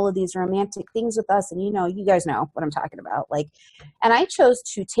about all of these romantic things with us. And you guys know what I'm talking about. And I chose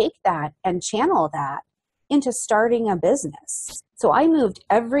to take that and channel that into starting a business. So I moved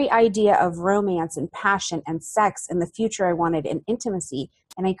every idea of romance and passion and sex and the future I wanted and intimacy,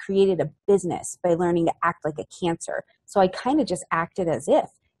 and I created a business by learning to act like a Cancer. So I kind of just acted as if.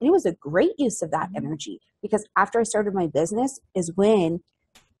 And it was a great use of that energy, because after I started my business is when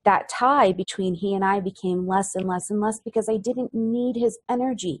that tie between he and I became less and less and less, because I didn't need his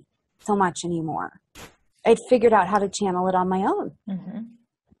energy so much anymore. I'd figured out how to channel it on my own. Mm-hmm.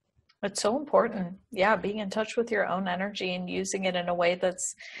 It's so important. Yeah, being in touch with your own energy and using it in a way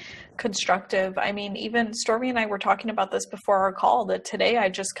that's constructive. I mean, even Stormie and I were talking about this before our call, that today I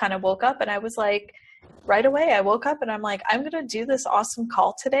just kind of woke up and I was like, right away, I woke up and I'm like, I'm going to do this awesome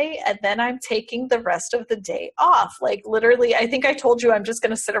call today, and then I'm taking the rest of the day off. Like literally, I think I told you I'm just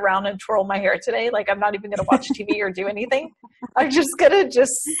going to sit around and twirl my hair today. Like I'm not even going to watch TV or do anything. I'm just going to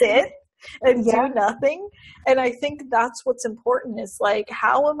just sit and do nothing. And I think that's what's important, is like,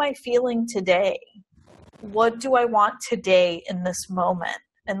 how am I feeling today? What do I want today in this moment?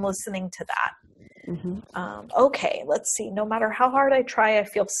 And listening to that. Mm-hmm. Okay, let's see. No matter how hard I try, I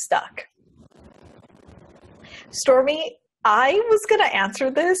feel stuck. Stormie, I was going to answer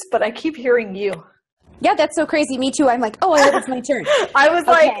this, but I keep hearing you. Yeah, that's so crazy. Me too. I'm like, oh, I hope it's my turn. I was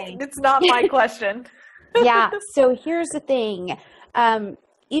like, it's not my question. Yeah. So here's the thing.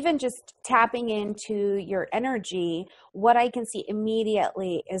 Even just tapping into your energy, what I can see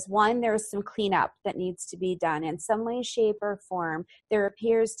immediately is, one, there's some cleanup that needs to be done in some way, shape, or form. There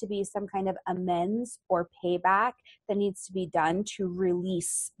appears to be some kind of amends or payback that needs to be done to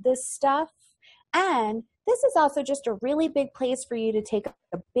release this stuff. And this is also just a really big place for you to take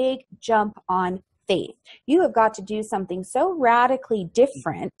a big jump on faith. You have got to do something so radically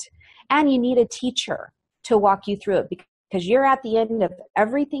different, and you need a teacher to walk you through it, because you're at the end of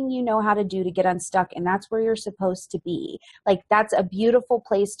everything you know how to do to get unstuck, and that's where you're supposed to be. Like, that's a beautiful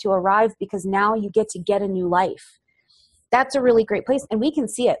place to arrive, because now you get to get a new life. That's a really great place, and we can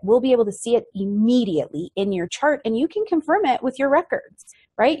see it. We'll be able to see it immediately in your chart, and you can confirm it with your records,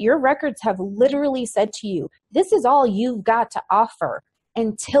 right? Your records have literally said to you, this is all you've got to offer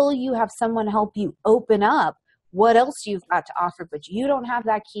until you have someone help you open up what else you've got to offer, but you don't have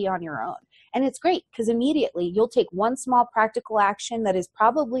that key on your own. And it's great, because immediately you'll take one small practical action that is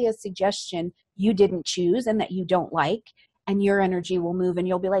probably a suggestion you didn't choose and that you don't like, and your energy will move, and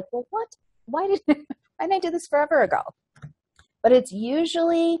you'll be like, well, what? Why didn't I do this forever ago? But it's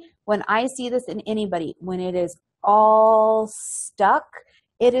usually, when I see this in anybody, when it is all stuck,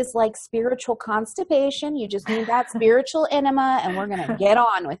 it is like spiritual constipation. You just need that spiritual enema, and we're going to get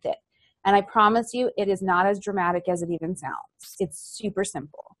on with it. And I promise you, it is not as dramatic as it even sounds. It's super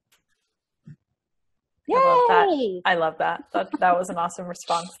simple. Yay! I love that. That was an awesome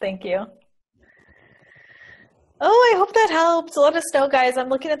response. Thank you. Oh, I hope that helped. Let us know, guys. I'm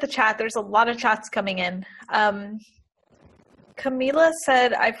looking at the chat. There's a lot of chats coming in. Camila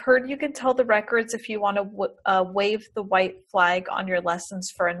said, I've heard you can tell the records if you want to wave the white flag on your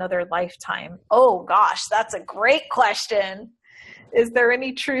lessons for another lifetime. Oh, gosh, that's a great question. Is there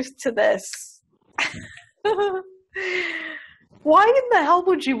any truth to this? Why in the hell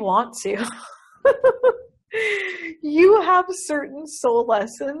would you want to? You have certain soul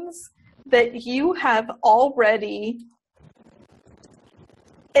lessons that you have already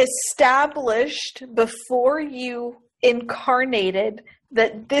established before you incarnated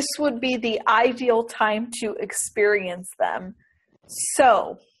that this would be the ideal time to experience them.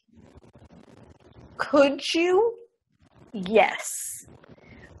 So, could you? Yes.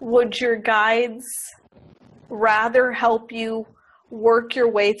 Would your guides rather help you work your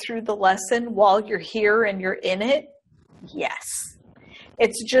way through the lesson while you're here and you're in it? Yes.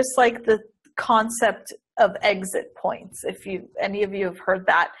 It's just like the concept of exit points. If any of you have heard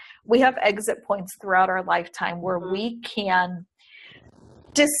that, we have exit points throughout our lifetime where we can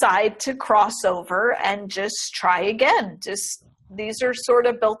decide to cross over and just try again. These are sort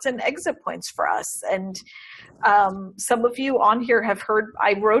of built-in exit points for us. And some of you on here have heard,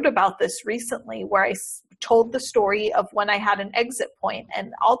 I wrote about this recently where I told the story of when I had an exit point.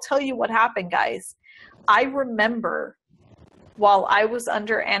 And I'll tell you what happened, guys. I remember while I was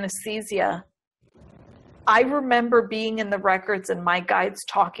under anesthesia, I remember being in the records and my guides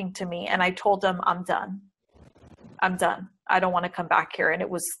talking to me, and I told them, I'm done. I'm done. I don't want to come back here. And it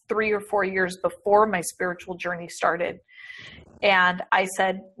was 3 or 4 years before my spiritual journey started. And I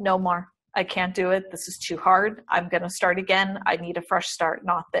said, no more. I can't do it. This is too hard. I'm going to start again. I need a fresh start,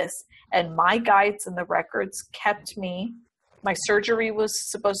 not this. And my guides and the records kept me. My surgery was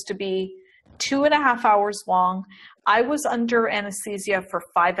supposed to be 2.5 hours long. I was under anesthesia for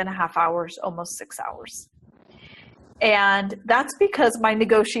 5.5 hours, almost 6 hours. And that's because my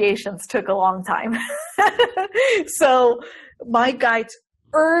negotiations took a long time. So my guides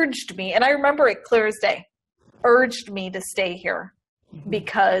urged me, and I remember it clear as day, urged me to stay here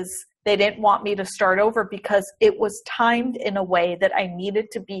because they didn't want me to start over, because it was timed in a way that I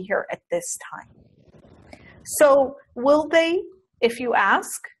needed to be here at this time. So will they, if you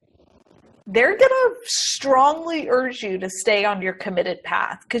ask? They're going to strongly urge you to stay on your committed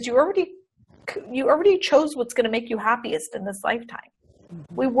path, because you already chose what's going to make you happiest in this lifetime.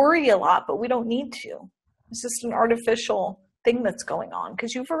 We worry a lot, but we don't need to. It's just an artificial thing that's going on,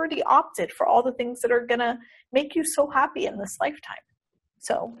 because you've already opted for all the things that are going to make you so happy in this lifetime.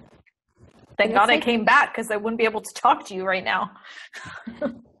 So thank God I came back, because I wouldn't be able to talk to you right now.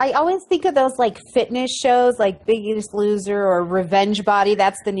 I always think of those like fitness shows like Biggest Loser or Revenge Body.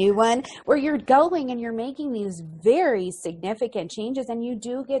 That's the new one, where you're going and you're making these very significant changes, and you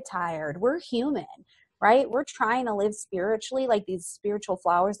do get tired. We're human, right? We're trying to live spiritually, like these spiritual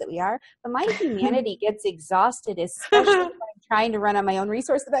flowers that we are. But my humanity gets exhausted, especially when I'm trying to run on my own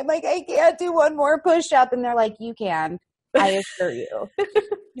resources. I'm like, I can't do one more push-up. And they're like, you can. I assure you.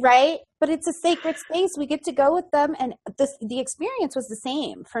 Right? But it's a sacred space. We get to go with them. And the experience was the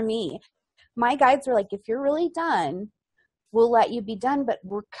same for me. My guides were like, if you're really done, we'll let you be done, but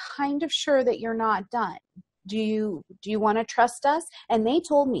we're kind of sure that you're not done. Do you want to trust us? And they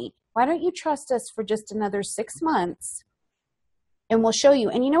told me, why don't you trust us for just another 6 months? And we'll show you.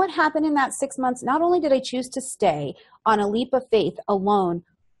 And you know what happened in that 6 months? Not only did I choose to stay on a leap of faith alone,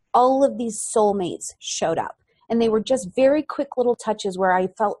 all of these soulmates showed up. And they were just very quick little touches where I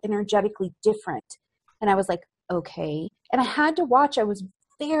felt energetically different. And I was like, okay. And I had to watch. I was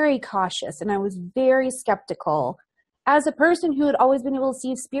very cautious and I was very skeptical. As a person who had always been able to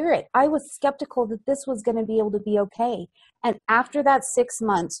see spirit, I was skeptical that this was going to be able to be okay. And after that 6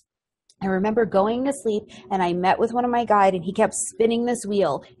 months, I remember going to sleep and I met with one of my guides and he kept spinning this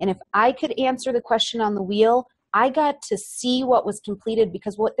wheel. And if I could answer the question on the wheel, I got to see what was completed,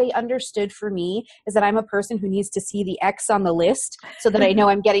 because what they understood for me is that I'm a person who needs to see the X on the list so that I know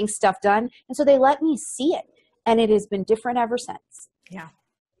I'm getting stuff done. And so they let me see it. And it has been different ever since. Yeah.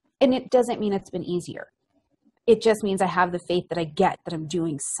 And it doesn't mean it's been easier. It just means I have the faith that I get that I'm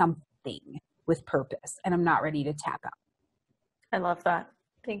doing something with purpose and I'm not ready to tap out. I love that.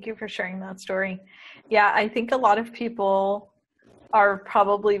 Thank you for sharing that story. Yeah, I think a lot of people are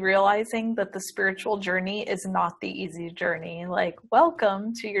probably realizing that the spiritual journey is not the easy journey. Like,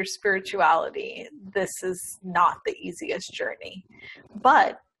 welcome to your spirituality. This is not the easiest journey,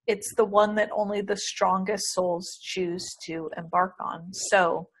 but it's the one that only the strongest souls choose to embark on.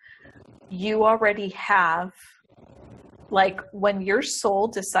 So you already have, like, when your soul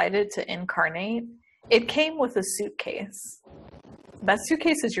decided to incarnate, it came with a suitcase. That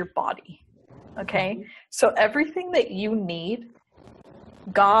suitcase is your body. Okay. So everything that you need,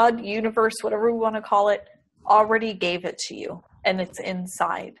 God, universe, whatever we want to call it, already gave it to you, and it's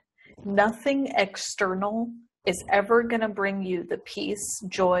inside. Nothing external is ever going to bring you the peace,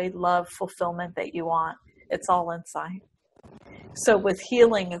 joy, love, fulfillment that you want. It's all inside. So with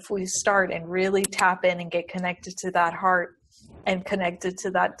healing, if we start and really tap in and get connected to that heart and connected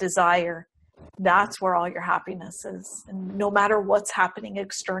to that desire, that's where all your happiness is. And no matter what's happening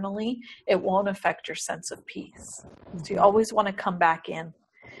externally, it won't affect your sense of peace. So you always want to come back in.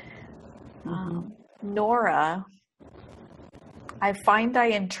 Nora, I find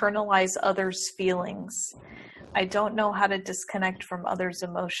I internalize others' feelings. I don't know how to disconnect from others'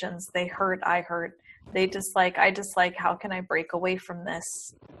 emotions. They hurt, I hurt. They dislike, I dislike. How can I break away from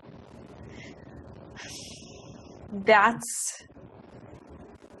this?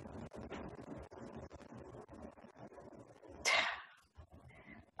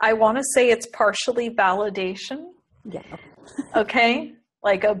 I want to say it's partially validation. Yeah. Okay.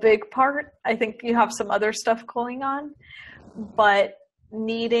 Like a big part. I think you have some other stuff going on, but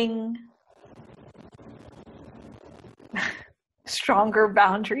needing stronger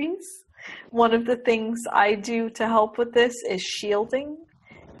boundaries. One of the things I do to help with this is shielding.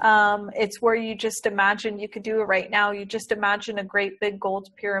 It's where you just imagine, you could do it right now. You just imagine a great big gold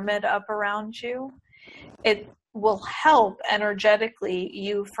pyramid up around you. It will help energetically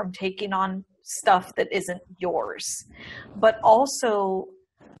you from taking on stuff that isn't yours. But also,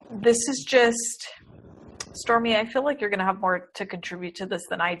 this is just, Stormie, I feel like you're going to have more to contribute to this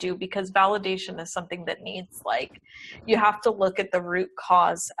than I do, because validation is something that needs, like, you have to look at the root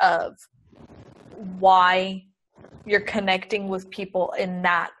cause of why you're connecting with people in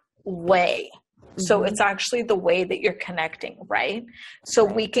that way. So it's actually the way that you're connecting, right? So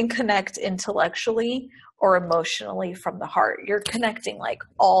we can connect intellectually or emotionally from the heart. You're connecting like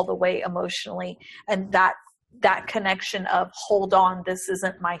all the way emotionally. And that connection of, hold on, this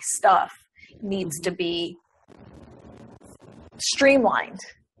isn't my stuff, needs to be streamlined.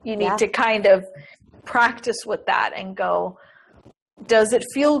 You need to kind of practice with that and go, does it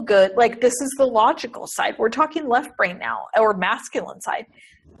feel good? Like, this is the logical side. We're talking left brain now, or masculine side.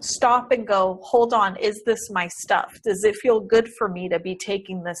 Stop and go, hold on, is this my stuff? Does it feel good for me to be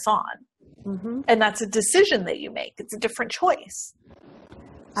taking this on? And that's a decision that you make. It's a different choice.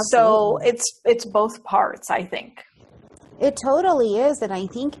 Absolutely. So it's both parts, I think. It totally is. And I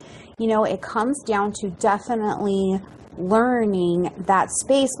think, it comes down to definitely learning that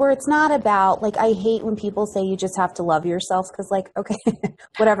space where it's not about, like, I hate when people say you just have to love yourself, because, like, okay,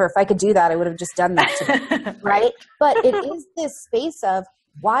 whatever, if I could do that, I would have just done that today, right? But it is this space of,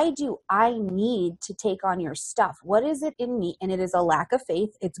 why do I need to take on your stuff? What is it in me? And it is a lack of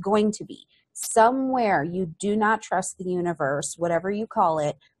faith. It's going to be somewhere you do not trust the universe, whatever you call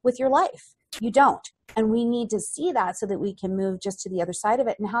it, with your life. You don't. And we need to see that so that we can move just to the other side of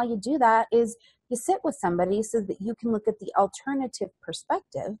it. And how you do that is you sit with somebody so that you can look at the alternative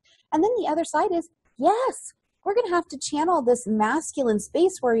perspective. And then the other side is, yes, we're going to have to channel this masculine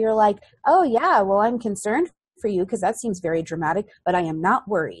space where you're like, oh yeah, well, I'm concerned for you because that seems very dramatic, but I am not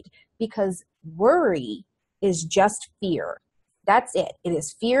worried, because worry is just fear. That's it. It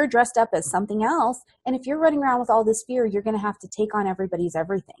is fear dressed up as something else. And if you're running around with all this fear, you're going to have to take on everybody's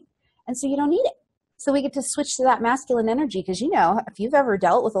everything. And so you don't need it. So we get to switch to that masculine energy, because, if you've ever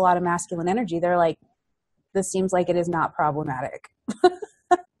dealt with a lot of masculine energy, they're like, this seems like it is not problematic.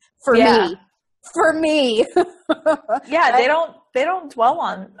 For me. Yeah, they don't dwell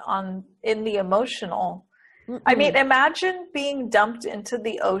on in the emotional. Mm-mm. I mean, imagine being dumped into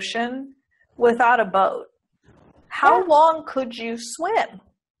the ocean without a boat. How long could you swim?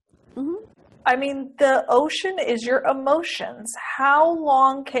 Mm-hmm. I mean, the ocean is your emotions. How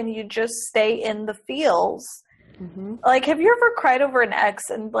long can you just stay in the feels? Mm-hmm. Like, have you ever cried over an ex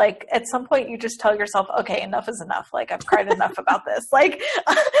and, like, at some point you just tell yourself, okay, enough is enough. Like, I've cried enough about this. Like,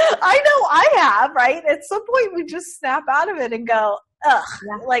 I know I have, right? At some point we just snap out of it and go, ugh.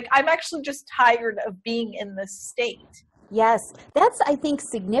 Yeah. Like, I'm actually just tired of being in this state. Yes, that's, I think,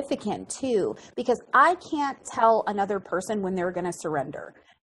 significant too, because I can't tell another person when they're going to surrender.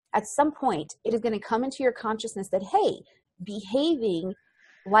 At some point, it is going to come into your consciousness that, hey, behaving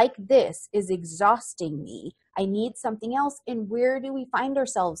like this is exhausting me. I need something else. And where do we find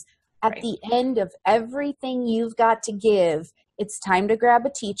ourselves? At the end of everything you've got to give, it's time to grab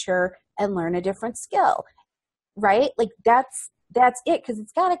a teacher and learn a different skill, right? Like that's it, because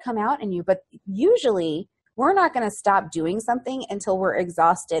it's got to come out in you. But usually we're not going to stop doing something until we're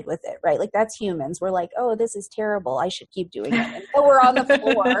exhausted with it, right? Like that's humans. We're like, oh, this is terrible. I should keep doing it. And so we're on the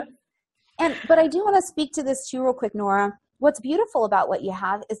floor. But I do want to speak to this too real quick, Nora. What's beautiful about what you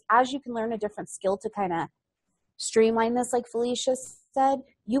have is as you can learn a different skill to kind of streamline this, like Felicia said,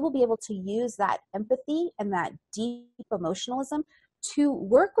 you will be able to use that empathy and that deep emotionalism to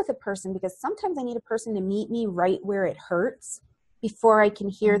work with a person, because sometimes I need a person to meet me right where it hurts before I can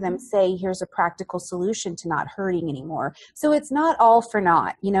hear them say, here's a practical solution to not hurting anymore. So it's not all for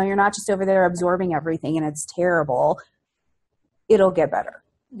naught. You're not just over there absorbing everything and it's terrible. It'll get better.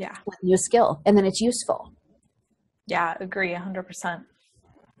 Yeah. With new skill. And then it's useful. Yeah, agree 100%.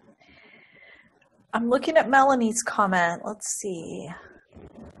 I'm looking at Melanie's comment. Let's see.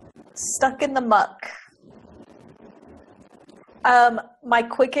 Stuck in the muck. My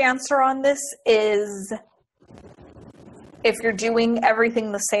quick answer on this is, if you're doing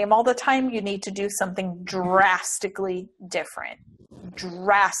everything the same all the time, you need to do something drastically different.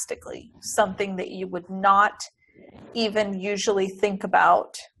 Drastically. Something that you would not even usually think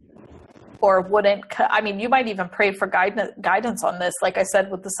about, or wouldn't. I mean, you might even pray for guidance on this. Like I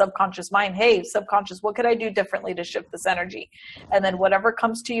said, with the subconscious mind, hey, subconscious, what could I do differently to shift this energy? And then whatever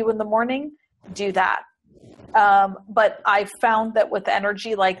comes to you in the morning, do that. But I found that with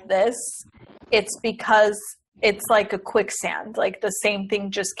energy like this, it's because it's like a quicksand. Like the same thing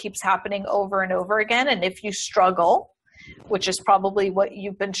just keeps happening over and over again. And if you struggle, which is probably what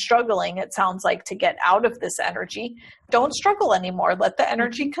you've been struggling, it sounds like, to get out of this energy, don't struggle anymore. Let the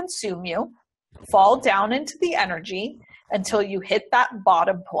energy consume you. Fall down into the energy until you hit that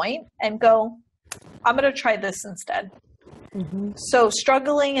bottom point and go, I'm going to try this instead. Mm-hmm. So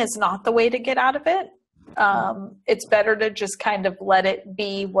struggling is not the way to get out of it. It's better to just kind of let it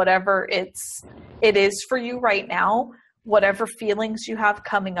be whatever it is for you right now. Whatever feelings you have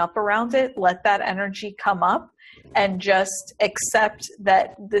coming up around it, let that energy come up and just accept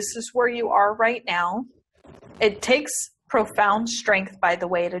that this is where you are right now. It takes profound strength, by the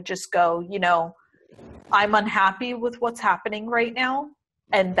way, to just go, I'm unhappy with what's happening right now,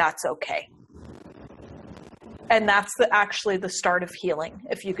 and that's okay. And that's actually the start of healing.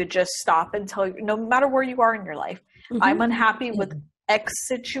 If you could just stop and tell, no matter where you are in your life, I'm unhappy with X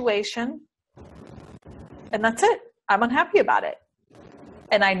situation, and that's it. I'm unhappy about it.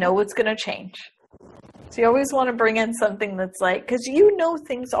 And I know it's going to change. So you always want to bring in something that's like, because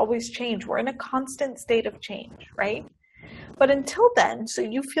things always change. We're in a constant state of change, right? But until then, so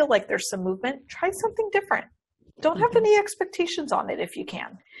you feel like there's some movement, try something different. Don't have any expectations on it if you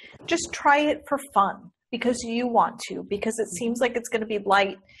can. Just try it for fun because you want to, because it seems like it's going to be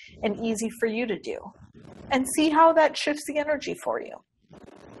light and easy for you to do. And see how that shifts the energy for you.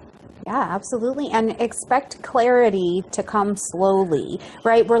 Yeah, absolutely. And expect clarity to come slowly,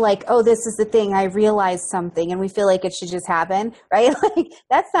 right? We're like, oh, this is the thing. I realized something, and we feel like it should just happen, right? Like,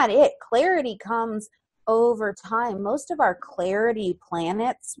 that's not it. Clarity comes over time. Most of our clarity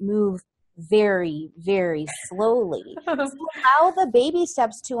planets move very, very slowly. So allow the baby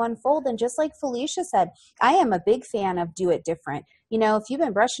steps to unfold. And just like Felicia said, I am a big fan of do it different. You know, if you've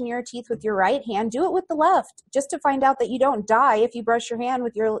been brushing your teeth with your right hand, do it with the left, just to find out that you don't die if you brush your hand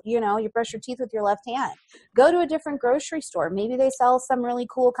with your, you know, you brush your teeth with your left hand. Go to a different grocery store. Maybe they sell some really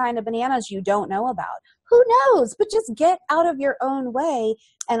cool kind of bananas you don't know about. Who knows? But just get out of your own way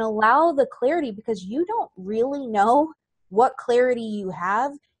and allow the clarity, because you don't really know what clarity you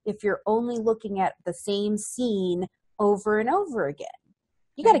have if you're only looking at the same scene over and over again.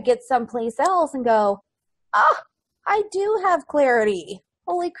 You got to get someplace else and go, I do have clarity.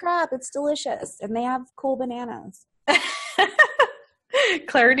 Holy crap, it's delicious. And they have cool bananas.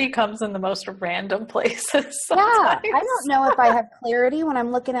 Clarity comes in the most random places sometimes. Yeah, I don't know if I have clarity when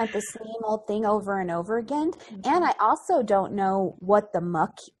I'm looking at the same old thing over and over again. And I also don't know what the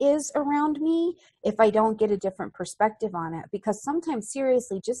muck is around me if I don't get a different perspective on it. Because sometimes,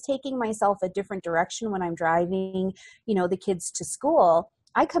 seriously, just taking myself a different direction when I'm driving, you know, the kids to school,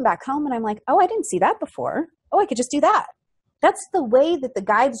 I come back home and I'm like, oh, I didn't see that before. Oh, I could just do that. That's the way that the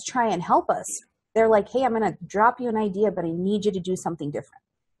guides try and help us. They're like, hey, I'm going to drop you an idea, but I need you to do something different.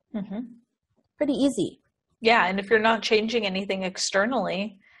 Mm-hmm. Pretty easy. Yeah. And if you're not changing anything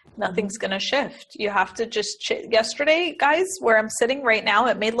externally, nothing's going to shift. You have to just yesterday, guys, where I'm sitting right now,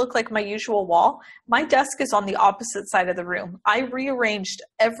 it may look like my usual wall. My desk is on the opposite side of the room. I rearranged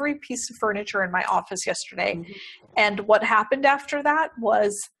every piece of furniture in my office yesterday. Mm-hmm. And what happened after that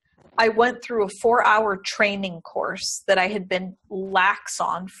was I went through a 4-hour training course that I had been lax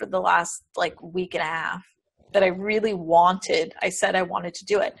on for the last week and a half that I really wanted. I said I wanted to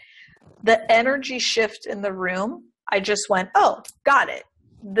do it. The energy shift in the room, I just went, oh, got it.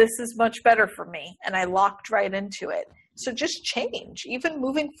 This is much better for me. And I locked right into it. So just change. Even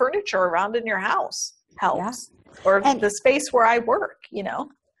moving furniture around in your house helps. Yeah. Or the space where I work, you know.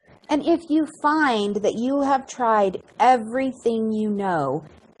 And if you find that you have tried everything you know,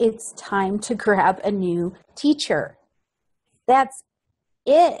 it's time to grab a new teacher. That's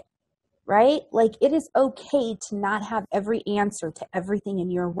it, right? Like, it is okay to not have every answer to everything in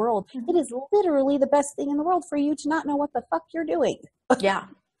your world. It is literally the best thing in the world for you to not know what the fuck you're doing. Yeah.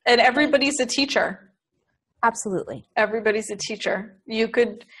 And everybody's a teacher. Absolutely. Everybody's a teacher. You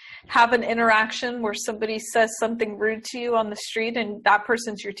could have an interaction where somebody says something rude to you on the street and that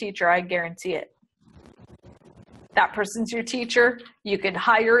person's your teacher. I guarantee it. That person's your teacher. You could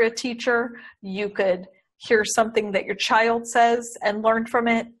hire a teacher. You could hear something that your child says and learn from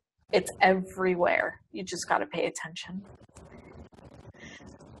it. It's everywhere. You just got to pay attention.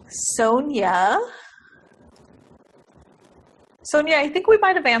 Sonia, I think we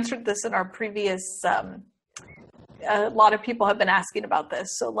might have answered this in our previous, a lot of people have been asking about this.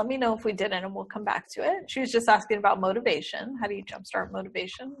 So let me know if we didn't and we'll come back to it. She was just asking about motivation. How do you jumpstart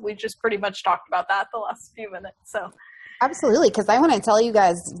motivation? We just pretty much talked about that the last few minutes. So absolutely. Because I want to tell you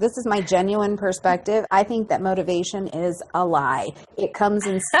guys, this is my genuine perspective. I think that motivation is a lie. It comes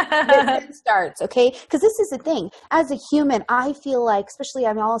in and starts. Okay. Because this is the thing. As a human, I feel like, especially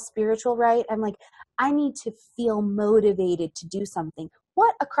I'm all spiritual, right? I'm like, I need to feel motivated to do something.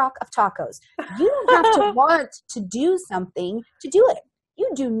 What a crock of tacos. You don't have to want to do something to do it.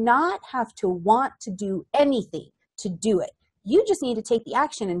 You do not have to want to do anything to do it. You just need to take the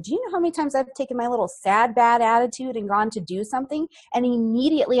action. And do you know how many times I've taken my little sad, bad attitude and gone to do something? And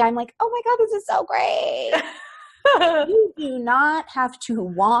immediately I'm like, oh my God, this is so great. You do not have to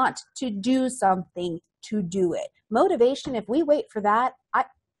want to do something to do it. Motivation, if we wait for that,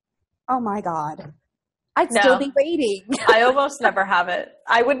 oh my God. I'd still be waiting. I almost never have it.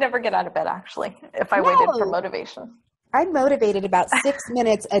 I would never get out of bed, actually, if I waited for motivation. I'm motivated about 6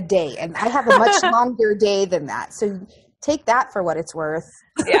 minutes a day, and I have a much longer day than that. So take that for what it's worth.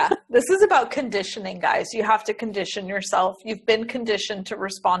 Yeah. This is about conditioning, guys. You have to condition yourself. You've been conditioned to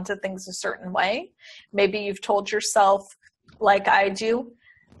respond to things a certain way. Maybe you've told yourself, like I do,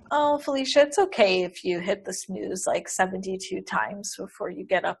 oh, Felicia, it's okay if you hit the snooze 72 times before you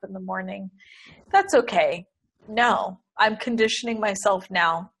get up in the morning. That's okay. No, I'm conditioning myself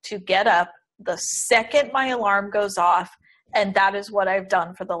now to get up the second my alarm goes off, and that is what I've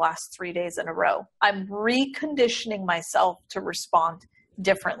done for the last 3 days in a row. I'm reconditioning myself to respond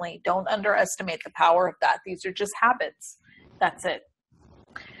differently. Don't underestimate the power of that. These are just habits. That's it.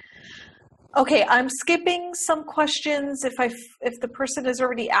 Okay, I'm skipping some questions. If the person has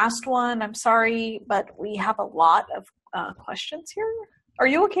already asked one, I'm sorry, but we have a lot of questions here. Are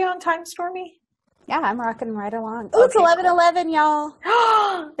you okay on time, Stormie? Yeah, I'm rocking right along. Oh, okay, it's 11:11, y'all.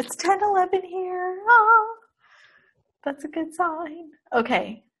 It's 10:11 here. Oh, that's a good sign.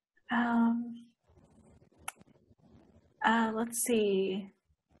 Okay. Let's see.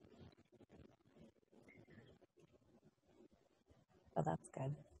 Oh, that's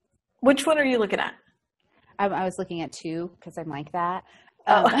good. Which one are you looking at? I was looking at 2 because I'm like that.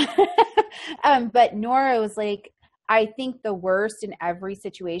 Oh. But Nora was like, I think the worst in every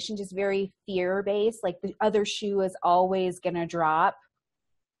situation, just very fear-based, like the other shoe is always going to drop,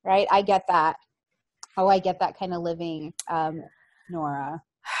 right? I get that. Oh, I get that kind of living, Nora.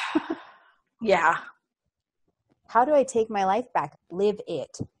 Yeah. How do I take my life back? Live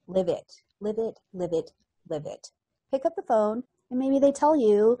it, live it, live it, live it, live it. Pick up the phone and maybe they tell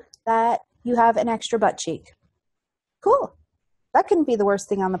you that you have an extra butt cheek. Cool. That couldn't be the worst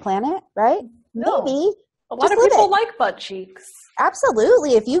thing on the planet, right? No. Maybe. A lot of people like butt cheeks.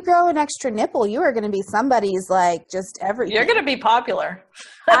 Absolutely. If you grow an extra nipple, you are going to be somebody's like just everything. You're going to be popular.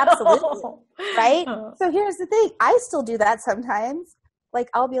 Absolutely. Right? So here's the thing. I still do that sometimes. Like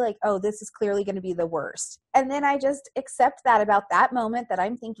I'll be like, oh, this is clearly going to be the worst. And then I just accept that about that moment that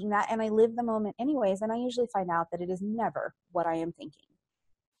I'm thinking that, and I live the moment anyways. And I usually find out that it is never what I am thinking.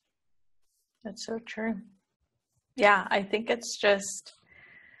 That's so true. Yeah, I think it's just,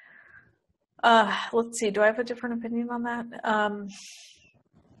 let's see, do I have a different opinion on that?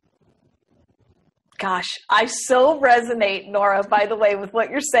 Gosh, I so resonate, Nora, by the way, with what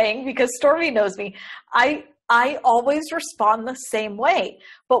you're saying, because Stormie knows me. I always respond the same way.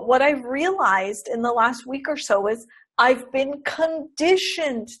 But what I've realized in the last week or so is I've been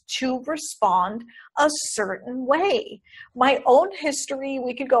conditioned to respond a certain way. My own history,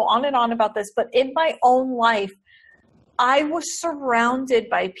 we could go on and on about this, but in my own life, I was surrounded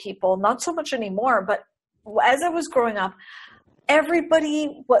by people, not so much anymore, but as I was growing up,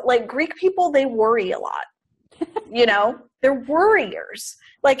 everybody, like Greek people, they worry a lot. You know, they're worriers.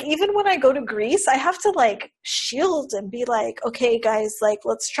 Like, even when I go to Greece, I have to like shield and be like, okay, guys, like,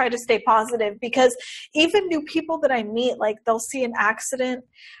 let's try to stay positive, because even new people that I meet, like, they'll see an accident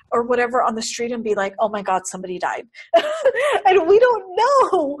or whatever on the street and be like, oh my God, somebody died. And we don't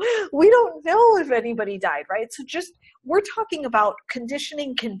know if anybody died, right? So just, we're talking about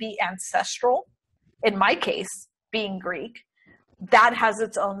conditioning can be ancestral. In my case, being Greek, that has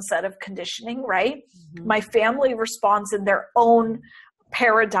its own set of conditioning, right? Mm-hmm. My family responds in their own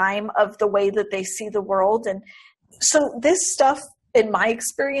paradigm of the way that they see the world. And so this stuff, in my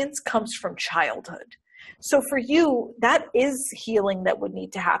experience, comes from childhood. So for you, that is healing that would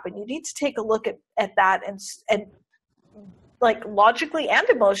need to happen. You need to take a look at that and like logically and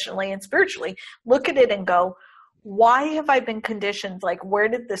emotionally and spiritually look at it and go, why have I been conditioned? Like, where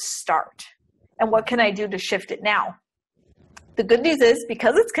did this start? And what can I do to shift it now? The good news is,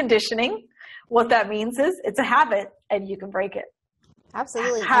 because it's conditioning, what that means is it's a habit and you can break it.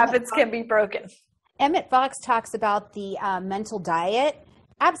 Absolutely. Habits can be broken. Emmett Fox talks about the mental diet.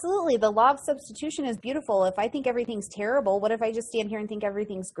 Absolutely. The law of substitution is beautiful. If I think everything's terrible, what if I just stand here and think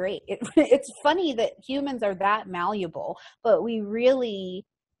everything's great? It's funny that humans are that malleable, but we really,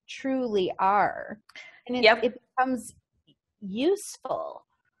 truly are. And it becomes useful,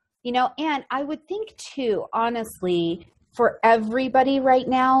 you know, and I would think too, honestly, for everybody right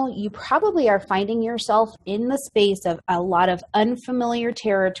now, you probably are finding yourself in the space of a lot of unfamiliar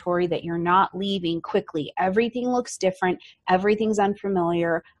territory that you're not leaving quickly. Everything looks different. Everything's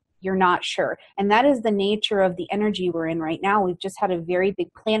unfamiliar. You're not sure. And that is the nature of the energy we're in right now. We've just had a very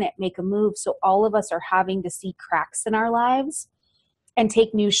big planet make a move. So all of us are having to see cracks in our lives and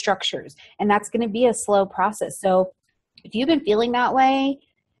take new structures. And that's going to be a slow process. So if you've been feeling that way,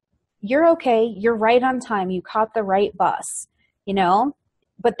 you're okay. You're right on time. You caught the right bus, you know,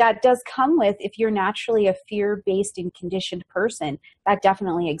 but that does come with, if you're naturally a fear-based and conditioned person, that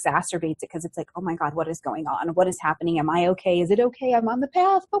definitely exacerbates it, because it's like, oh my God, what is going on? What is happening? Am I okay? Is it okay? I'm on the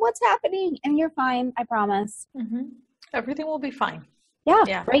path, but what's happening? And you're fine. I promise. Mm-hmm. Everything will be fine.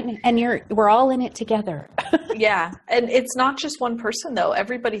 Yeah. Right. And we're all in it together. Yeah. And it's not just one person though.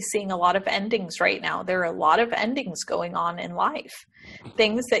 Everybody's seeing a lot of endings right now. There are a lot of endings going on in life.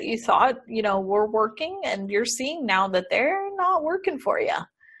 Things that you thought, you know, were working, and you're seeing now that they're not working for you.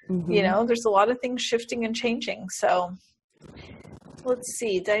 Mm-hmm. You know, there's a lot of things shifting and changing. So let's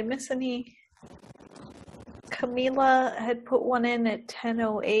see. Did I miss any? Camila had put one in at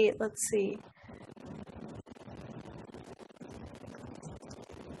 10:08. Let's see.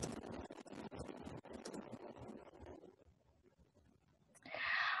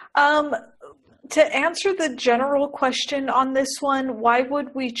 To answer the general question on this one, why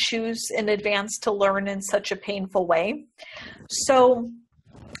would we choose in advance to learn in such a painful way? So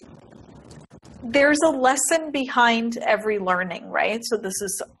there's a lesson behind every learning, right? So this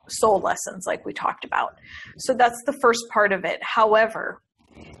is soul lessons like we talked about. So that's the first part of it. However,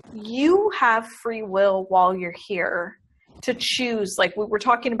 you have free will while you're here. to choose, like we were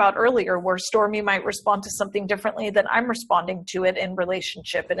talking about earlier, where Stormie might respond to something differently than I'm responding to it in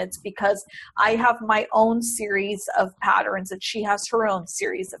relationship. And it's because I have my own series of patterns and she has her own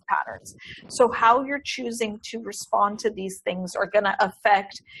series of patterns. So how you're choosing to respond to these things are going to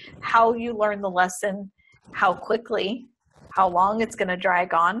affect how you learn the lesson, how quickly, how long it's going to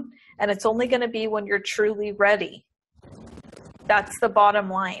drag on. And it's only going to be when you're truly ready. That's the bottom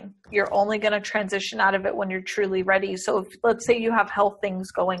line. You're only going to transition out of it when you're truly ready. So if, let's say you have health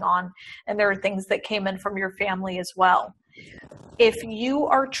things going on and there are things that came in from your family as well. If you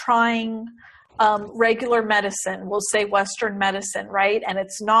are trying regular medicine, we'll say Western medicine, right? And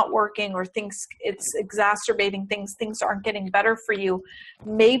it's not working, or it's exacerbating things aren't getting better for you.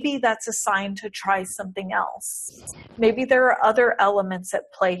 Maybe that's a sign to try something else. Maybe there are other elements at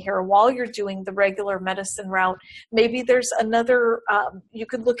play here while you're doing the regular medicine route. Maybe there's another, you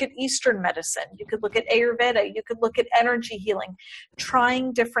could look at Eastern medicine. You could look at Ayurveda. You could look at energy healing,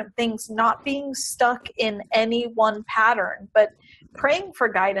 trying different things, not being stuck in any one pattern, but praying for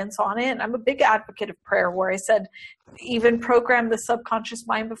guidance on it. And I'm a big advocate of prayer, where I said, even program the subconscious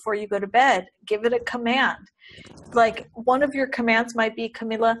mind before you go to bed. Give it a command. Like, one of your commands might be,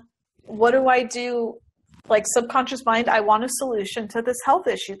 Camila, what do I do? Like, subconscious mind, I want a solution to this health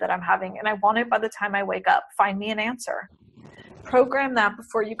issue that I'm having, and I want it by the time I wake up. Find me an answer. Program that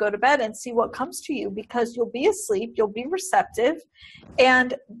before you go to bed and see what comes to you, because you'll be asleep, you'll be receptive,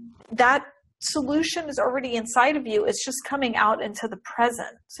 and that solution is already inside of you. It's just coming out into the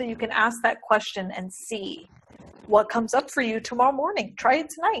present. So you can ask that question and see what comes up for you tomorrow morning. Try it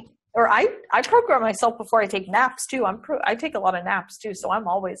tonight. Or I program myself before I take naps too. I take a lot of naps too, so I'm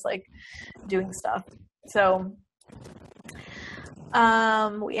always like doing stuff. So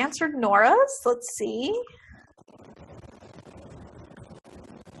we answered Nora's. Let's see.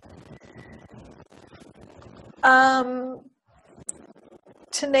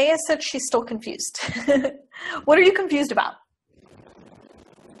 Tanea said she's still confused. What are you confused about?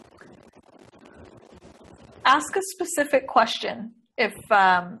 Ask a specific question if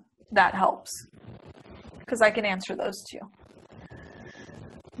that helps, because I can answer those too.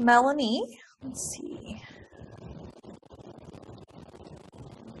 Melanie, let's see.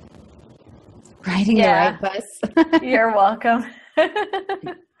 Riding the right bus. You're welcome.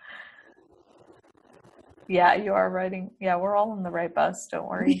 Yeah, you are riding. Yeah, we're all on the right bus. Don't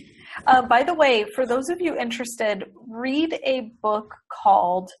worry. By the way, for those of you interested, read a book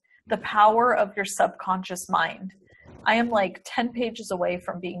called The Power of Your Subconscious Mind. I am like 10 pages away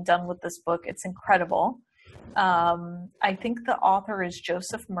from being done with this book. It's incredible. I think the author is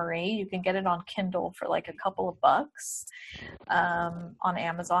Joseph Murray. You can get it on Kindle for like a couple of bucks on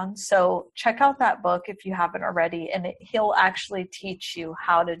Amazon. So check out that book if you haven't already, and he'll actually teach you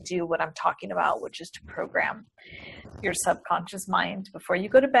how to do what I'm talking about, which is to program your subconscious mind before you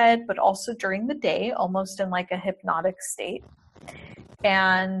go to bed, but also during the day, almost in like a hypnotic state.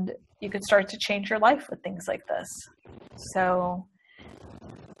 And you can start to change your life with things like this. So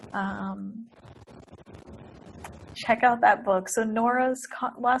check out that book. So Nora's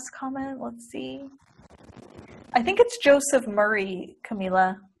last comment, let's see. I think it's Joseph Murray,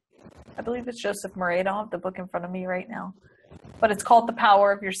 Camila. I believe it's Joseph Murray. I don't have the book in front of me right now, but it's called The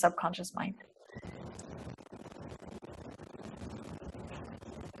Power of Your Subconscious Mind.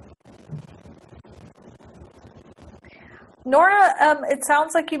 Nora, it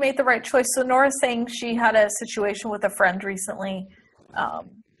sounds like you made the right choice. So Nora's saying she had a situation with a friend recently,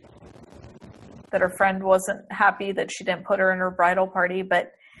 that her friend wasn't happy that she didn't put her in her bridal party.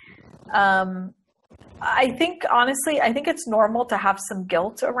 But I think, honestly, I think it's normal to have some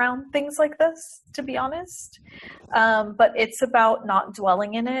guilt around things like this, to be honest. But it's about not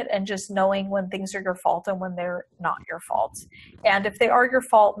dwelling in it and just knowing when things are your fault and when they're not your fault. And if they are your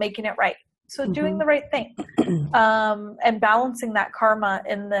fault, making it right. So doing the right thing and balancing that karma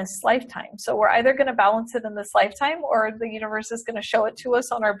in this lifetime. So we're either going to balance it in this lifetime, or the universe is going to show it to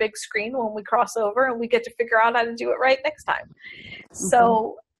us on our big screen when we cross over, and we get to figure out how to do it right next time.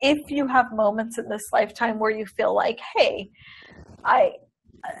 So if you have moments in this lifetime where you feel like, hey,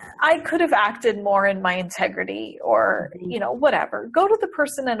 I could have acted more in my integrity, or, you know, whatever, go to the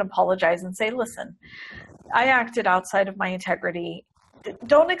person and apologize and say, listen, I acted outside of my integrity.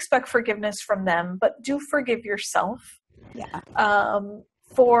 Don't expect forgiveness from them, but do forgive yourself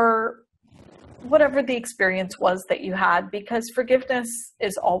for whatever the experience was that you had, because forgiveness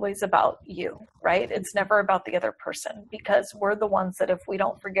is always about you, right? It's never about the other person, because we're the ones that, if we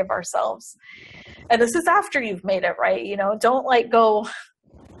don't forgive ourselves, and this is after you've made it right, you know, don't like go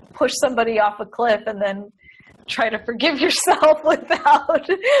push somebody off a cliff and then try to forgive yourself without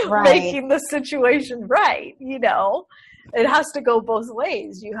making the situation right, you know? It has to go both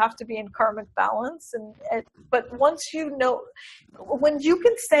ways. You have to be in karmic balance. But once you know, when you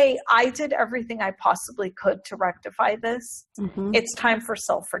can say, I did everything I possibly could to rectify this, it's time for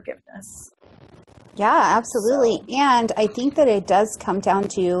self-forgiveness. Yeah, absolutely. So. And I think that it does come down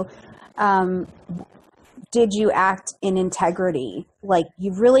to, did you act in integrity? Like,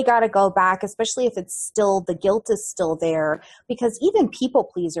 you've really got to go back, especially if it's still, the guilt is still there, because even people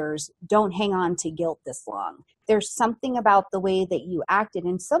pleasers don't hang on to guilt this long. There's something about the way that you acted.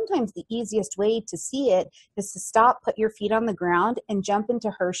 And sometimes the easiest way to see it is to stop, put your feet on the ground, and jump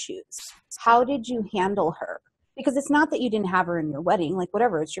into her shoes. How did you handle her? Because it's not that you didn't have her in your wedding, like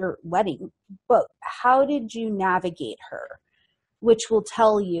whatever, it's your wedding, but how did you navigate her? Which will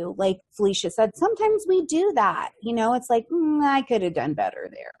tell you, like Felicia said, sometimes we do that. You know, it's like, I could have done better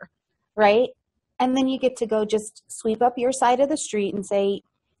there, right? And then you get to go just sweep up your side of the street and say,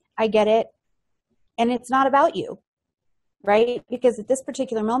 I get it. And it's not about you, right? Because at this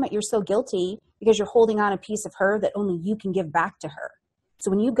particular moment, you're so guilty because you're holding on a piece of her that only you can give back to her.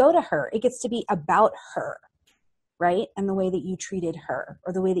 So when you go to her, it gets to be about her, right? And the way that you treated her,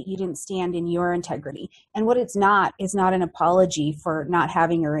 or the way that you didn't stand in your integrity. And what it's not is not an apology for not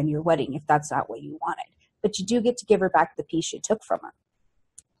having her in your wedding if that's not what you wanted. But you do get to give her back the piece you took from her.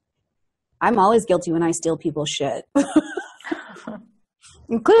 I'm always guilty when I steal people's shit.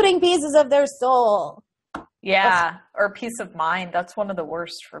 Including pieces of their soul. Yeah, or peace of mind. That's one of the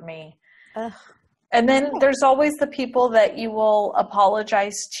worst for me. And then there's always the people that you will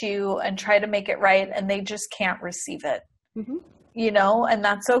apologize to and try to make it right, and they just can't receive it, you know, and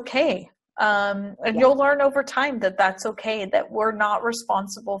that's okay. And you'll learn over time that that's okay, that we're not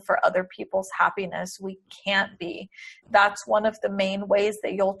responsible for other people's happiness. We can't be. That's one of the main ways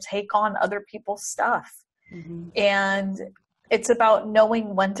that you'll take on other people's stuff. And it's about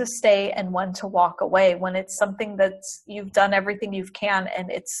knowing when to stay and when to walk away. When it's something that's, you've done everything you can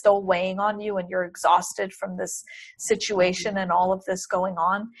and it's still weighing on you and you're exhausted from this situation and all of this going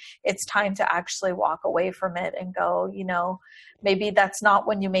on, it's time to actually walk away from it and go, you know, maybe that's not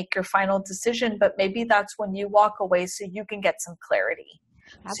when you make your final decision, but maybe that's when you walk away so you can get some clarity.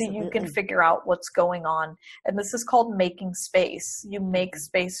 Absolutely. So you can figure out what's going on. And this is called making space. You make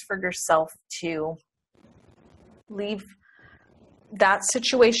space for yourself to leave that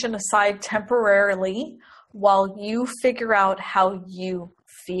situation aside temporarily while you figure out how you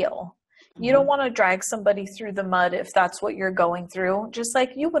feel. You don't want to drag somebody through the mud if that's what you're going through, just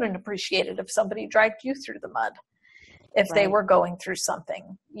like you wouldn't appreciate it if somebody dragged you through the mud if they were going through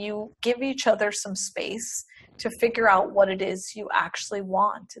something. You give each other some space to figure out what it is you actually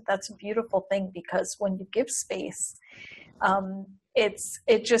want. That's a beautiful thing, because when you give space,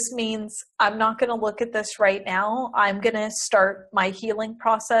 it just means I'm not going to look at this right now. I'm going to start my healing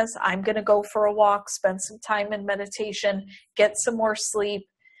process. I'm going to go for a walk, spend some time in meditation, get some more sleep,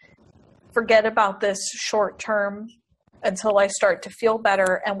 forget about this short term until I start to feel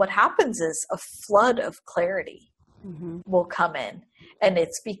better. And what happens is a flood of clarity will come in. And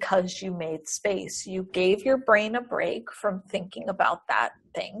it's because you made space. You gave your brain a break from thinking about that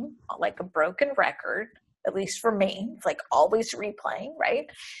thing like a broken record. At least for me, it's like always replaying, right?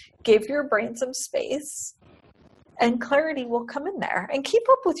 Give your brain some space and clarity will come in there. And keep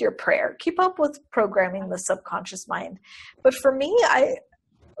up with your prayer. Keep up with programming the subconscious mind. But for me, I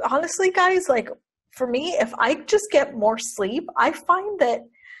honestly, guys, like for me, if I just get more sleep, I find that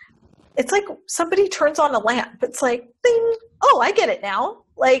it's like somebody turns on a lamp. It's like, ding, oh, I get it now.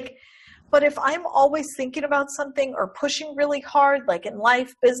 Like, but if I'm always thinking about something or pushing really hard, like in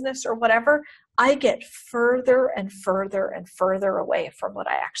life, business, or whatever, I get further and further and further away from what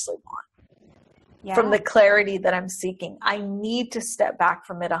I actually want, from the clarity that I'm seeking. I need to step back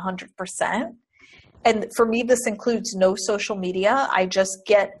from it 100%. And for me, this includes no social media. I just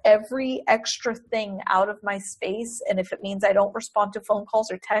get every extra thing out of my space. And if it means I don't respond to phone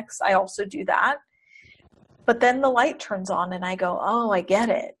calls or texts, I also do that. But then the light turns on and I go, oh, I get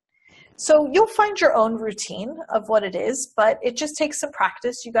it. So you'll find your own routine of what it is, but it just takes some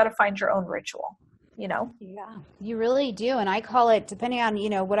practice. You got to find your own ritual, you know? Yeah, you really do. And I call it, depending on,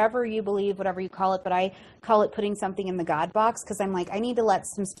 you know, whatever you believe, whatever you call it, but I call it putting something in the God box, because I'm like, I need to let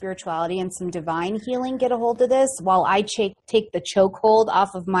some spirituality and some divine healing get a hold of this while I take the chokehold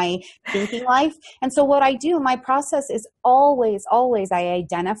off of my thinking life. And so what I do, my process is always, I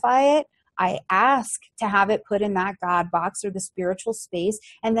identify it. I ask to have it put in that God box or the spiritual space.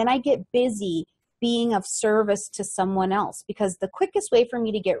 And then I get busy being of service to someone else, because the quickest way for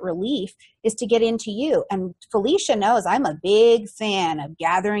me to get relief is to get into you. And Felicia knows I'm a big fan of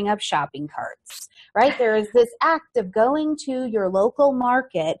gathering up shopping carts, right? There is this act of going to your local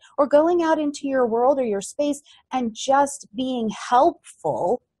market or going out into your world or your space and just being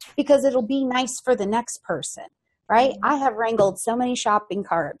helpful, because it'll be nice for the next person, right? I have wrangled so many shopping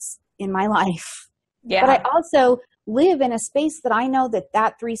carts in my life. Yeah. But I also live in a space that I know that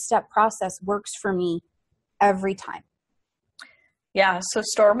 3-step process works for me every time. Yeah. So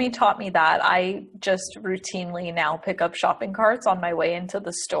Stormie taught me that. I just routinely now pick up shopping carts on my way into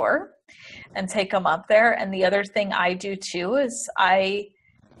the store and take them up there. And the other thing I do too is I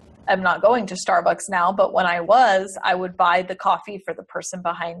am not going to Starbucks now, but when I would buy the coffee for the person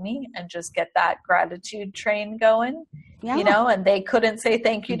behind me and just get that gratitude train going. Yeah. You know, and they couldn't say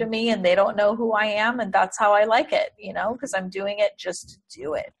thank you to me and they don't know who I am. And that's how I like it, you know, because I'm doing it just to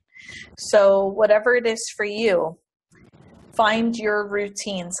do it. So whatever it is for you, find your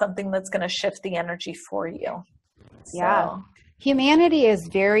routine, something that's going to shift the energy for you. Yeah. Humanity is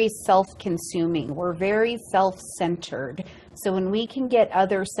very self-consuming. We're very self-centered. So when we can get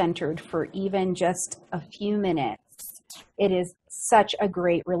other-centered for even just a few minutes, it is such a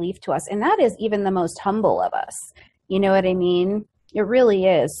great relief to us. And that is even the most humble of us. You know what I mean? It really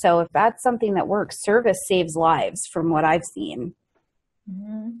is. So if that's something that works, service saves lives from what I've seen.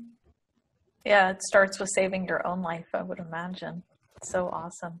 Mm-hmm. Yeah, it starts with saving your own life, I would imagine. So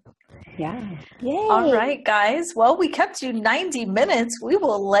awesome. Yeah. Yay. All right, guys. Well, we kept you 90 minutes. We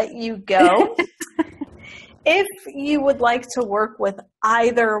will let you go. If you would like to work with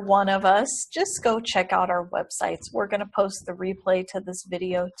either one of us, just go check out our websites. We're going to post the replay to this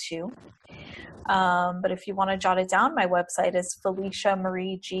video too. But if you want to jot it down, my website is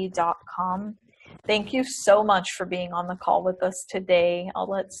FeliciaMarieG.com. Thank you so much for being on the call with us today. I'll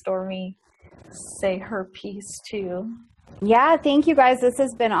let Stormie say her piece too. Yeah, thank you guys. This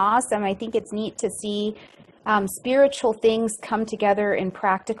has been awesome. I think it's neat to see spiritual things come together in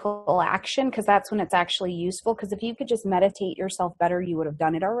practical action, because that's when it's actually useful. Because if you could just meditate yourself better, you would have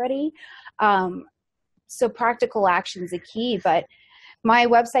done it already. So practical action is a key. But my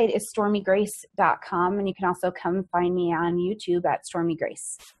website is StormieGrace.com, and you can also come find me on YouTube at Stormie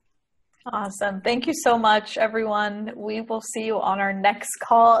Grace. Awesome. Thank you so much, everyone. We will see you on our next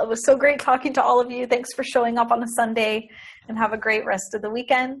call. It was so great talking to all of you. Thanks for showing up on a Sunday, and have a great rest of the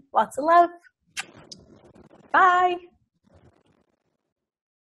weekend. Lots of love. Bye.